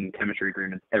dozen chemistry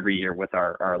agreements every year with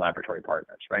our laboratory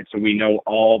partners, right? So we know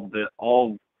all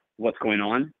what's going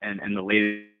on and the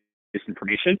latest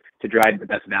information to drive the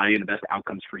best value and the best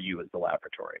outcomes for you as the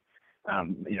laboratory. A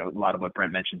lot of what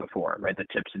Brent mentioned before, right? The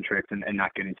tips and tricks and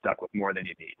not getting stuck with more than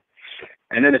you need.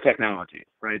 And then the technology,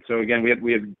 right? So again,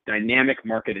 we have dynamic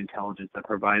market intelligence that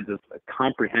provides us a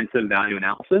comprehensive value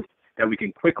analysis that we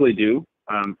can quickly do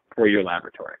for your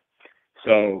laboratory.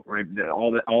 So, right,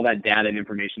 all that data and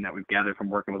information that we've gathered from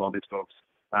working with all these folks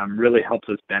really helps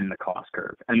us bend the cost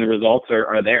curve. And the results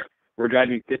are there. We're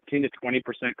driving 15 to 20%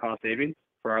 cost savings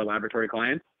for our laboratory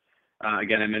clients.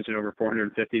 Again, I mentioned over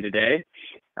 450 today.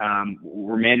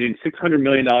 We're managing $600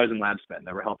 million in lab spend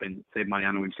that we're helping save money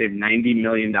on. And we've saved $90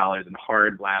 million in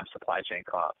hard lab supply chain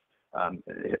costs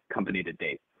company to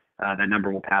date. That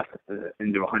number will pass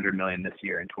into $100 million this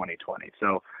year in 2020.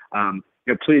 So,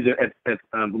 please,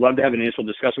 I'd love to have an initial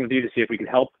discussion with you to see if we can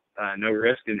help. No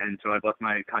risk, and so I've left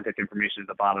my contact information at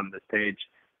the bottom of this page.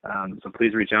 So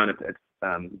please reach out if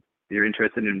you're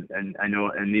interested in. And I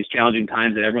know in these challenging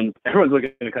times that everyone's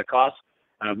looking to cut costs,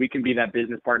 we can be that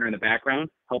business partner in the background,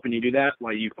 helping you do that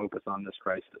while you focus on this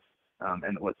crisis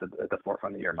and what's at the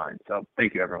forefront of your mind. So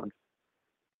thank you, everyone.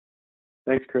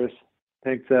 Thanks, Chris.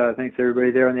 Thanks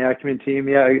everybody there on the Acumen team.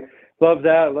 Yeah, I love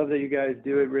that. I love that you guys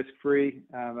do it risk-free.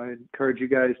 I encourage you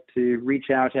guys to reach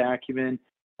out to Acumen,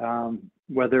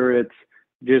 whether it's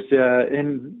just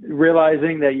in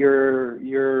realizing that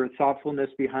your thoughtfulness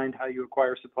behind how you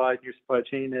acquire supplies in your supply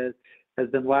chain has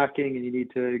been lacking, and you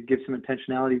need to give some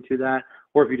intentionality to that,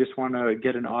 or if you just want to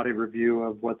get an audit review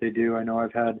of what they do. I know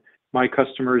I've had my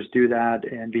customers do that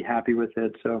and be happy with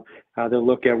it. So they'll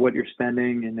look at what you're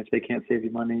spending, and if they can't save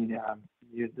you money,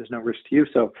 there's no risk to you.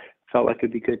 So I felt like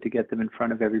it'd be good to get them in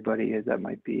front of everybody, as that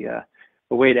might be a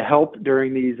way to help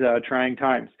during these trying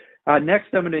times. Next,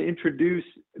 I'm going to introduce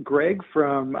Greg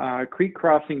from Creek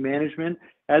Crossing Management.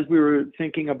 As we were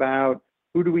thinking about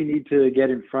who do we need to get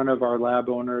in front of our lab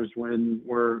owners when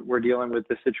we're dealing with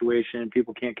the situation,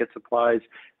 people can't get supplies,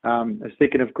 I was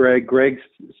thinking of Greg. Greg's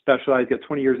specialized, got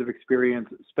 20 years of experience,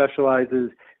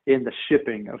 specializes in the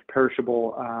shipping of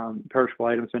perishable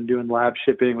items, been doing lab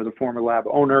shipping, was a former lab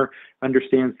owner,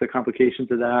 understands the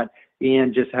complications of that,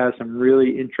 and just has some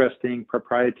really interesting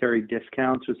proprietary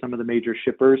discounts with some of the major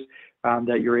shippers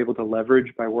that you're able to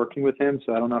leverage by working with him.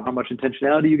 So I don't know how much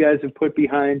intentionality you guys have put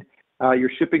behind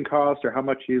your shipping costs or how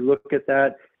much you look at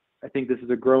that. I think this is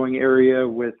a growing area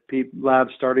with labs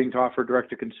starting to offer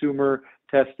direct-to-consumer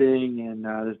testing, and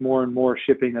there's more and more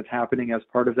shipping that's happening as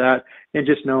part of that, and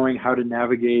just knowing how to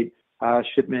navigate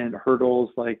shipment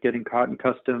hurdles like getting caught in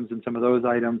customs and some of those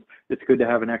items. It's good to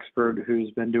have an expert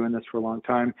who's been doing this for a long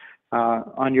time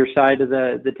on your side of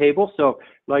the table. So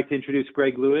I'd like to introduce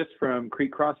Greg Lewis from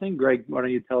Creek Crossing. Greg, why don't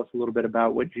you tell us a little bit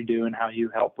about what you do and how you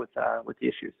help with the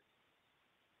issues?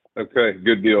 Okay,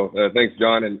 good deal. Thanks,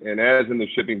 John. And as in the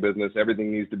shipping business,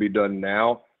 everything needs to be done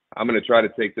now. I'm going to try to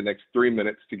take the next 3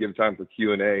 minutes to give time for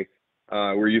Q&A.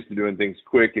 We're used to doing things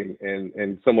quick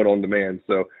and somewhat on demand.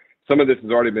 So some of this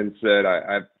has already been said.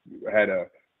 I've had a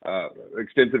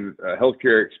extensive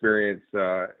healthcare experience.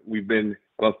 We've been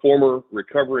a former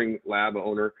recovering lab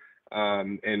owner,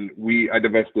 and I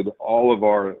divested all of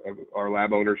our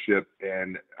lab ownership,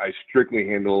 and I strictly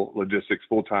handle logistics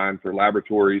full time for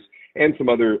laboratories and some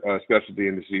other specialty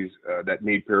industries that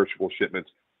need perishable shipments.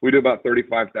 We do about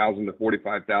 35,000 to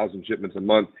 45,000 shipments a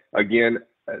month. Again,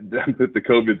 with the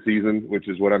COVID season, which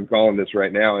is what I'm calling this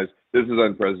right now, this is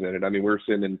unprecedented. I mean, we're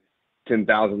sending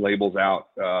 10,000 labels out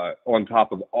on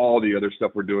top of all the other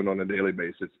stuff we're doing on a daily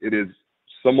basis. It is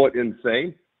somewhat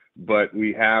insane, but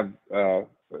we have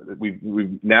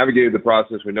we've navigated the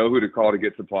process. We know who to call to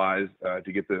get supplies,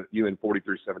 to get the UN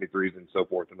 4373s and so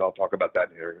forth, and I'll talk about that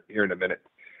here in a minute.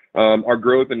 Our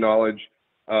growth and knowledge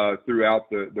throughout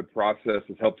the process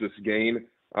has helped us gain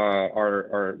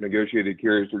our negotiated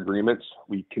carriers agreements.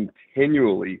 We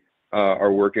continually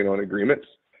are working on agreements.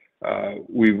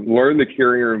 We've learned the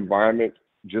carrier environment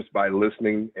just by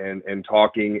listening and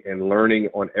talking and learning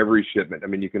on every shipment. I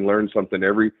mean, you can learn something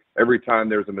every time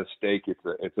there's a mistake.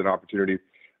 It's an opportunity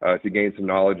to gain some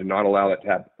knowledge and not allow that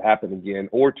to happen again,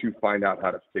 or to find out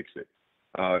how to fix it.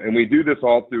 And we do this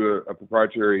all through a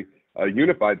proprietary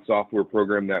unified software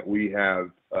program that we have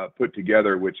put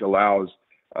together, which allows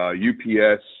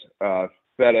UPS,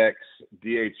 FedEx,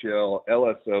 DHL,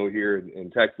 LSO here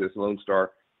in Texas, Lone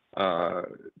Star,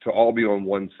 to all be on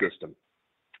one system.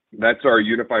 That's our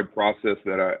unified process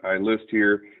that I list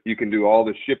here. You can do all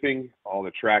the shipping, all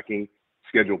the tracking,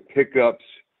 schedule pickups.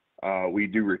 We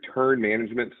do return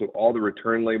management, so all the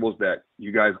return labels that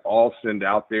you guys all send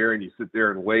out there, and you sit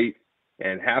there and wait,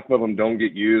 and half of them don't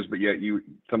get used, but yet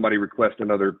somebody requests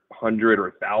another 100 or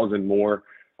 1,000 more.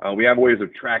 We have ways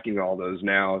of tracking all those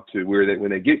now to where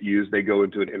when they get used, they go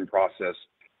into an in-process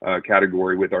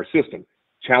category with our system.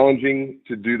 Challenging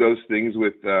to do those things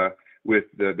with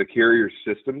the carrier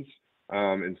systems,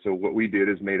 and so what we did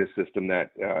is made a system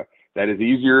that is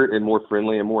easier and more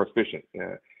friendly and more efficient.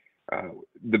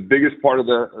 The biggest part of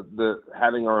the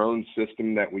having our own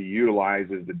system that we utilize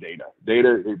is the data.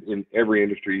 Data in every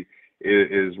industry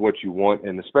is what you want,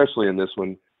 and especially in this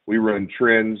one, we run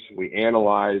trends, we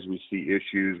analyze, we see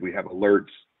issues, we have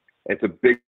alerts. It's a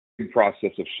big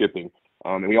process of shipping,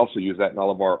 and we also use that in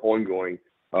all of our ongoing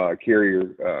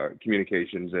carrier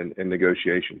communications and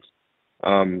negotiations.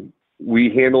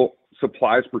 We handle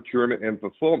supplies procurement and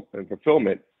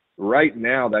fulfillment. Right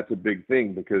now, that's a big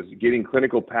thing, because getting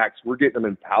clinical packs, we're getting them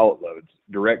in pallet loads,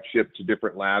 direct shipped to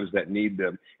different labs that need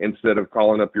them, instead of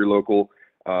calling up your local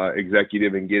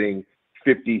executive and getting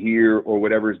 50 here or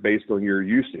whatever is based on your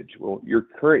usage. Well, your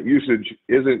current usage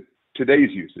isn't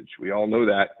today's usage. We all know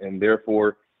that, and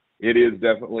therefore it is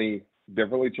definitely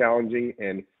challenging.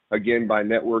 And again, by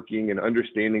networking and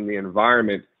understanding the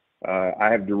environment, I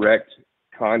have direct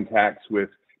contacts with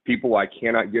people. I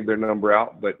cannot give their number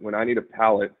out, but when I need a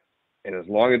pallet, And as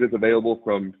long as it's available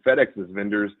from FedEx's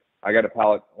vendors, I got a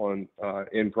pallet on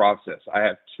in process. I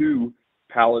have 2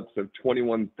 pallets of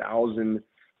 21,000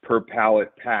 per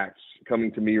pallet packs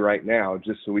coming to me right now,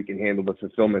 just so we can handle the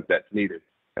fulfillment that's needed.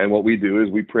 And what we do is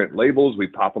we print labels, we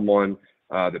pop them on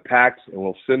the packs, and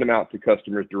we'll send them out to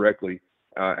customers directly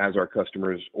as our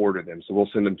customers order them. So we'll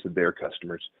send them to their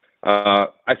customers.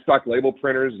 I stock label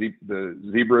printers, the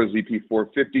Zebra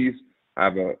ZP450s. I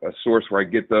have a source where I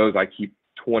get those. I keep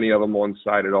 20 of them on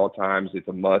site at all times. It's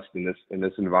a must in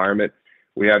this environment.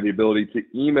 We have the ability to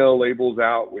email labels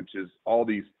out, which is all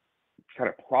these kind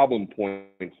of problem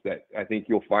points that I think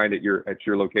you'll find at your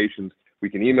locations. We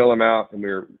can email them out, and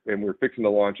we're fixing to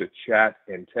launch a chat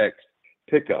and text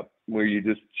pickup where you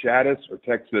just chat us or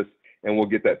text us, and we'll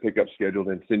get that pickup scheduled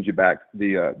and send you back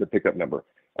the pickup number.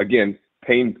 Again,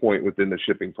 pain point within the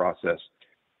shipping process.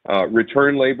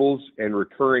 Return labels and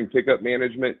recurring pickup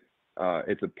management.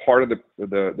 It's a part of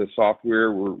the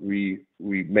software where we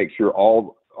make sure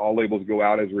all labels go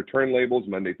out as return labels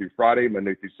Monday through Friday,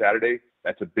 Monday through Saturday.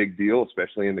 That's a big deal,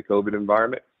 especially in the COVID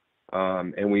environment.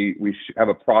 And we have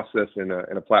a process and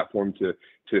a platform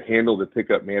to handle the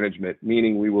pickup management,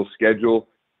 meaning we will schedule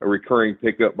a recurring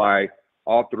pickup by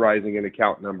authorizing an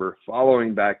account number,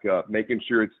 following back up, making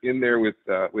sure it's in there with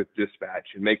dispatch,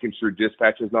 and making sure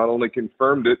dispatch has not only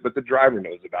confirmed it, but the driver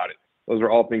knows about it. Those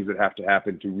are all things that have to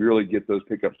happen to really get those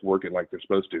pickups working like they're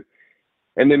supposed to.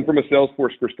 And then from a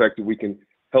Salesforce perspective, we can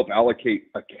help allocate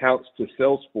accounts to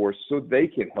Salesforce so they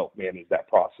can help manage that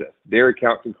process. Their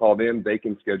account can call them, they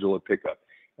can schedule a pickup.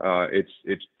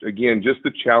 It's again, just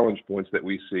the challenge points that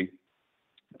we see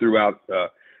throughout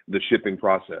the shipping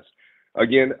process.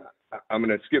 Again, I'm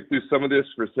going to skip through some of this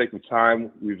for the sake of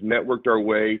time. We've networked our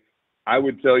way. I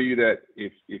would tell you that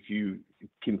if you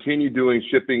continue doing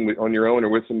shipping on your own or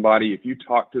with somebody, if you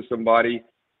talk to somebody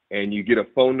and you get a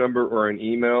phone number or an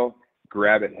email,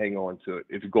 grab it, hang on to it.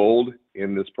 It's gold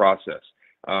in this process.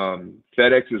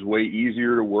 FedEx is way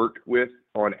easier to work with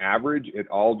on average at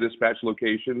all dispatch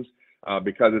locations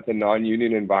because it's a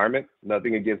non-union environment.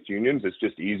 Nothing against unions. It's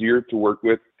just easier to work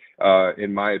with,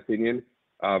 in my opinion,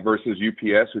 versus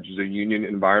UPS, which is a union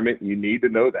environment. You need to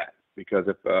know that, because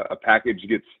if a package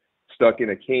gets stuck in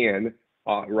a can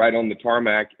right on the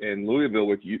tarmac in Louisville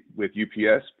with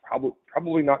UPS,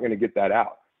 probably not going to get that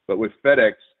out. But with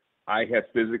FedEx, I have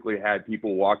physically had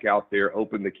people walk out there,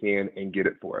 open the can, and get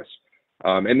it for us.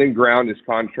 And then ground is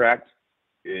contract.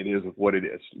 It is what it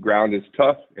is. Ground is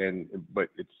tough, but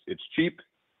it's cheap,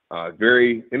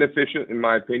 very inefficient in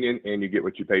my opinion, and you get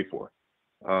what you pay for.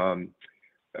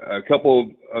 A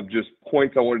couple of just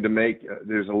points I wanted to make.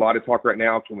 There's a lot of talk right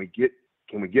now. Can we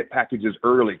get packages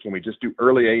early? Can we just do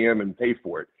early AM and pay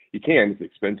for it? You can. It's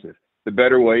expensive. The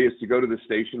better way is to go to the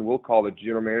station. We'll call the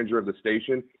general manager of the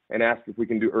station and ask if we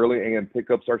can do early AM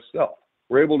pickups ourselves.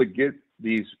 We're able to get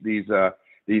these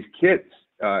kits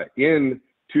in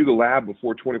to the lab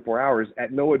before 24 hours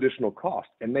at no additional cost,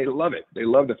 and they love it. They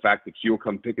love the fact that you'll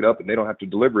come pick it up and they don't have to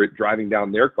deliver it, driving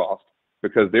down their cost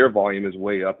because their volume is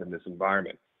way up in this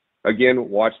environment. Again,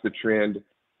 watch the trend,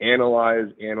 analyze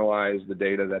the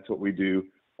data. That's what we do,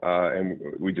 and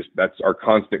that's our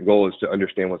constant goal, is to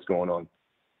understand what's going on.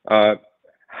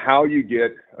 How you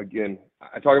get, again,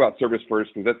 I talk about service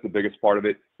first because that's the biggest part of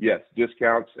it. Yes,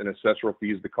 discounts and accessory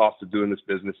fees, the cost of doing this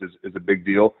business is a big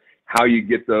deal. How you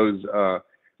get those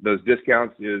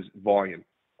discounts is volume.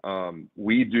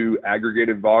 We do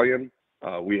aggregated volume.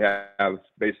 We have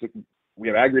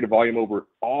aggregated volume over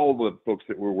all the folks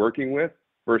that we're working with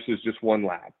versus just one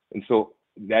lab. And so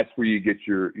that's where you get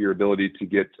your ability to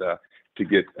get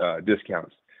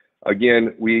discounts.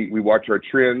 Again, we watch our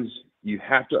trends. You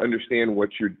have to understand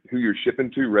who you're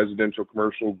shipping to: residential,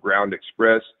 commercial, ground,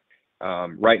 express.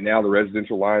 Right now, the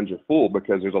residential lines are full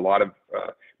because there's a lot of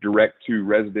direct to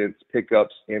residents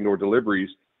pickups and or deliveries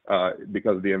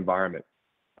because of the environment.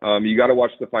 You got to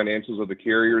watch the financials of the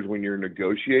carriers when you're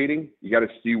negotiating. You got to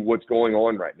see what's going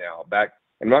on right now.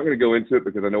 I'm not going to go into it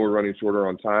because I know we're running shorter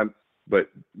on time, but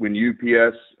when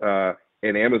UPS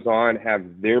and Amazon have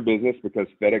their business because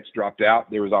FedEx dropped out,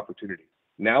 there was opportunity.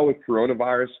 Now with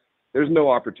coronavirus, there's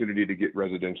no opportunity to get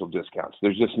residential discounts.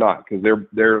 There's just not, because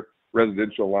their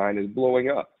residential line is blowing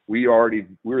up.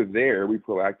 We're there. We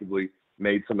proactively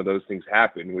made some of those things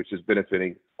happen, which is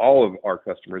benefiting all of our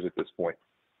customers at this point.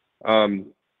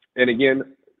 And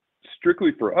again,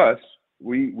 strictly for us,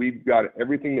 we've got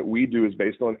everything that we do is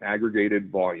based on aggregated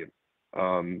volume.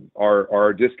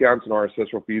 Our discounts and our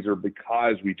accessory fees are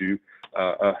because we do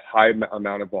a high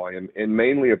amount of volume, and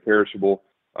mainly a perishable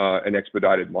and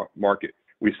expedited market.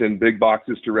 We send big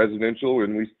boxes to residential,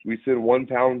 and we send 1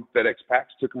 pound FedEx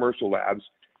packs to commercial labs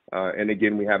And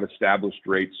again, we have established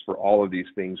rates for all of these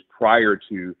things prior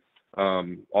to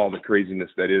all the craziness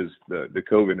that is the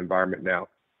COVID environment now.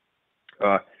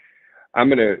 I'll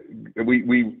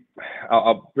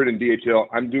put in DHL.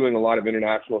 I'm doing a lot of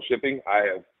international shipping. I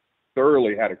have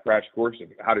thoroughly had a crash course of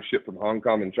how to ship from Hong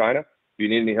Kong and China. If you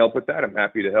need any help with that, I'm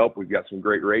happy to help. We've got some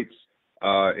great rates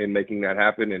in making that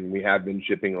happen, and we have been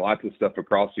shipping lots of stuff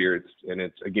across here.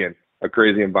 It's again a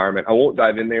crazy environment. I won't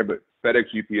dive in there, but FedEx,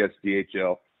 UPS,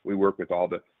 DHL, we work with all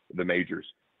the majors.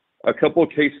 A couple of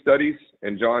case studies,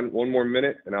 and John, one more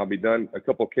minute, and I'll be done. A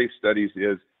couple of case studies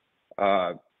is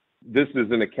this is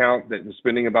an account that was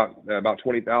spending about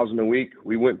 $20,000 a week.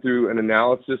 We went through an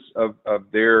analysis of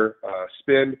their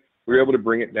spend. We were able to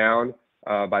bring it down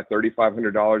by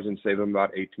 $3,500 and save them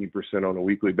about 18% on a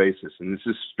weekly basis. And this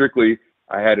is strictly,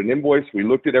 I had an invoice. We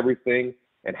looked at everything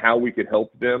and how we could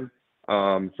help them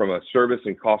from a service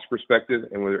and cost perspective,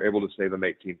 and we were able to save them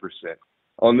 18%.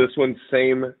 On this one,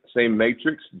 same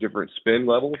matrix, different spend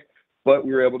levels, but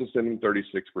we were able to send them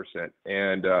 36%.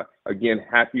 And again,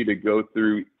 happy to go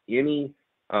through any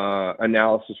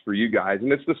analysis for you guys.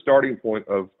 And it's the starting point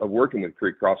of working with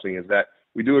Creek Crossing, is that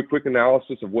we do a quick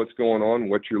analysis of what's going on,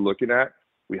 what you're looking at.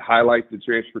 We highlight the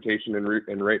transportation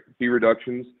and rate fee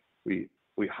reductions. We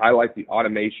highlight the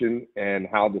automation and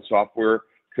how the software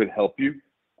could help you.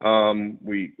 And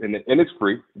it's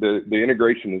free. The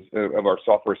integration of our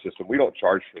software system, we don't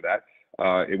charge for that.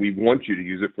 And we want you to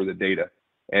use it for the data.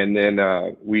 And then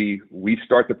we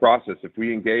start the process. If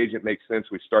we engage, it makes sense.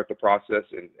 We start the process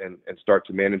and start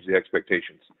to manage the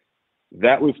expectations.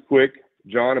 That was quick.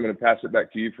 John, I'm going to pass it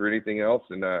back to you for anything else.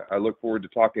 And I look forward to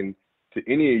talking to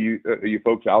any of you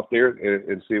folks out there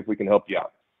and see if we can help you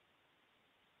out.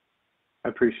 I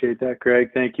appreciate that,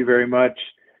 Greg. Thank you very much.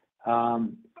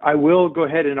 I will go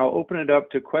ahead and I'll open it up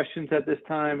to questions at this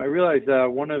time. I realize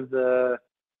one of the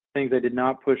things I did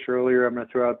not push earlier, I'm going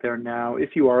to throw out there now.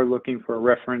 If you are looking for a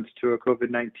reference to a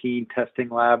COVID-19 testing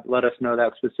lab, let us know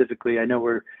that specifically. I know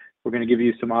we're going to give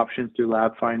you some options through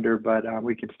Lab Finder, but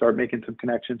we can start making some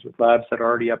connections with labs that are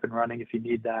already up and running if you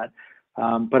need that.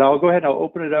 But I'll go ahead and I'll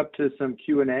open it up to some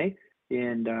Q&A.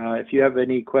 And if you have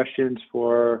any questions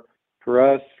for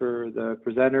us, for the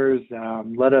presenters,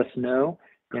 let us know,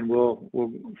 and we'll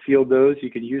field those.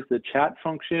 You can use the chat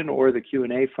function or the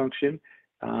Q&A function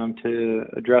to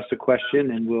address a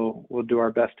question, and we'll do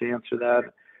our best to answer that.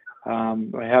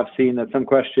 I have seen that some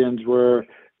questions were,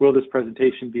 will this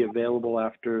presentation be available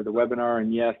after the webinar?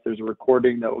 And yes, there's a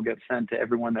recording that will get sent to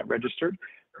everyone that registered.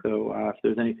 So if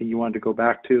there's anything you want to go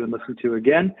back to and listen to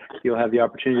again, you'll have the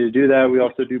opportunity to do that. We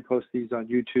also do post these on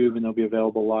YouTube, and they'll be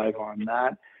available live on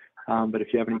that. But if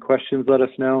you have any questions, let us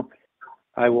know.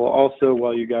 I will also,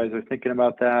 while you guys are thinking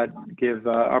about that, give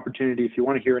opportunity if you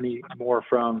want to hear any more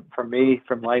from me,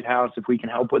 from Lighthouse, if we can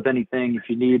help with anything, if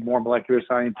you need more molecular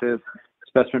scientists,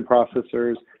 specimen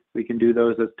processors, we can do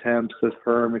those as temps, as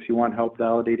firm. If you want help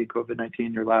validating COVID-19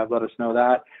 in your lab, let us know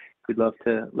that. We'd love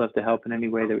to help in any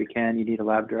way that we can. You need a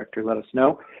lab director, let us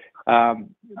know.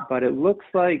 But it looks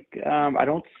like I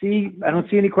don't see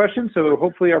any questions. So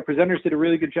hopefully our presenters did a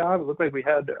really good job. It looked like we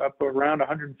had up around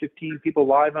 115 people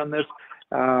live on this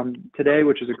today,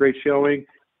 which is a great showing.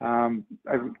 I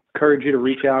encourage you to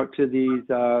reach out to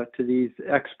these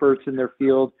experts in their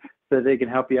field so that they can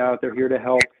help you out. They're here to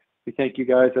help. We thank you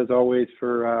guys as always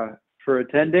for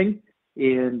attending,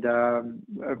 and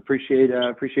appreciate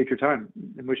your time,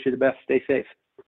 and wish you the best. Stay safe.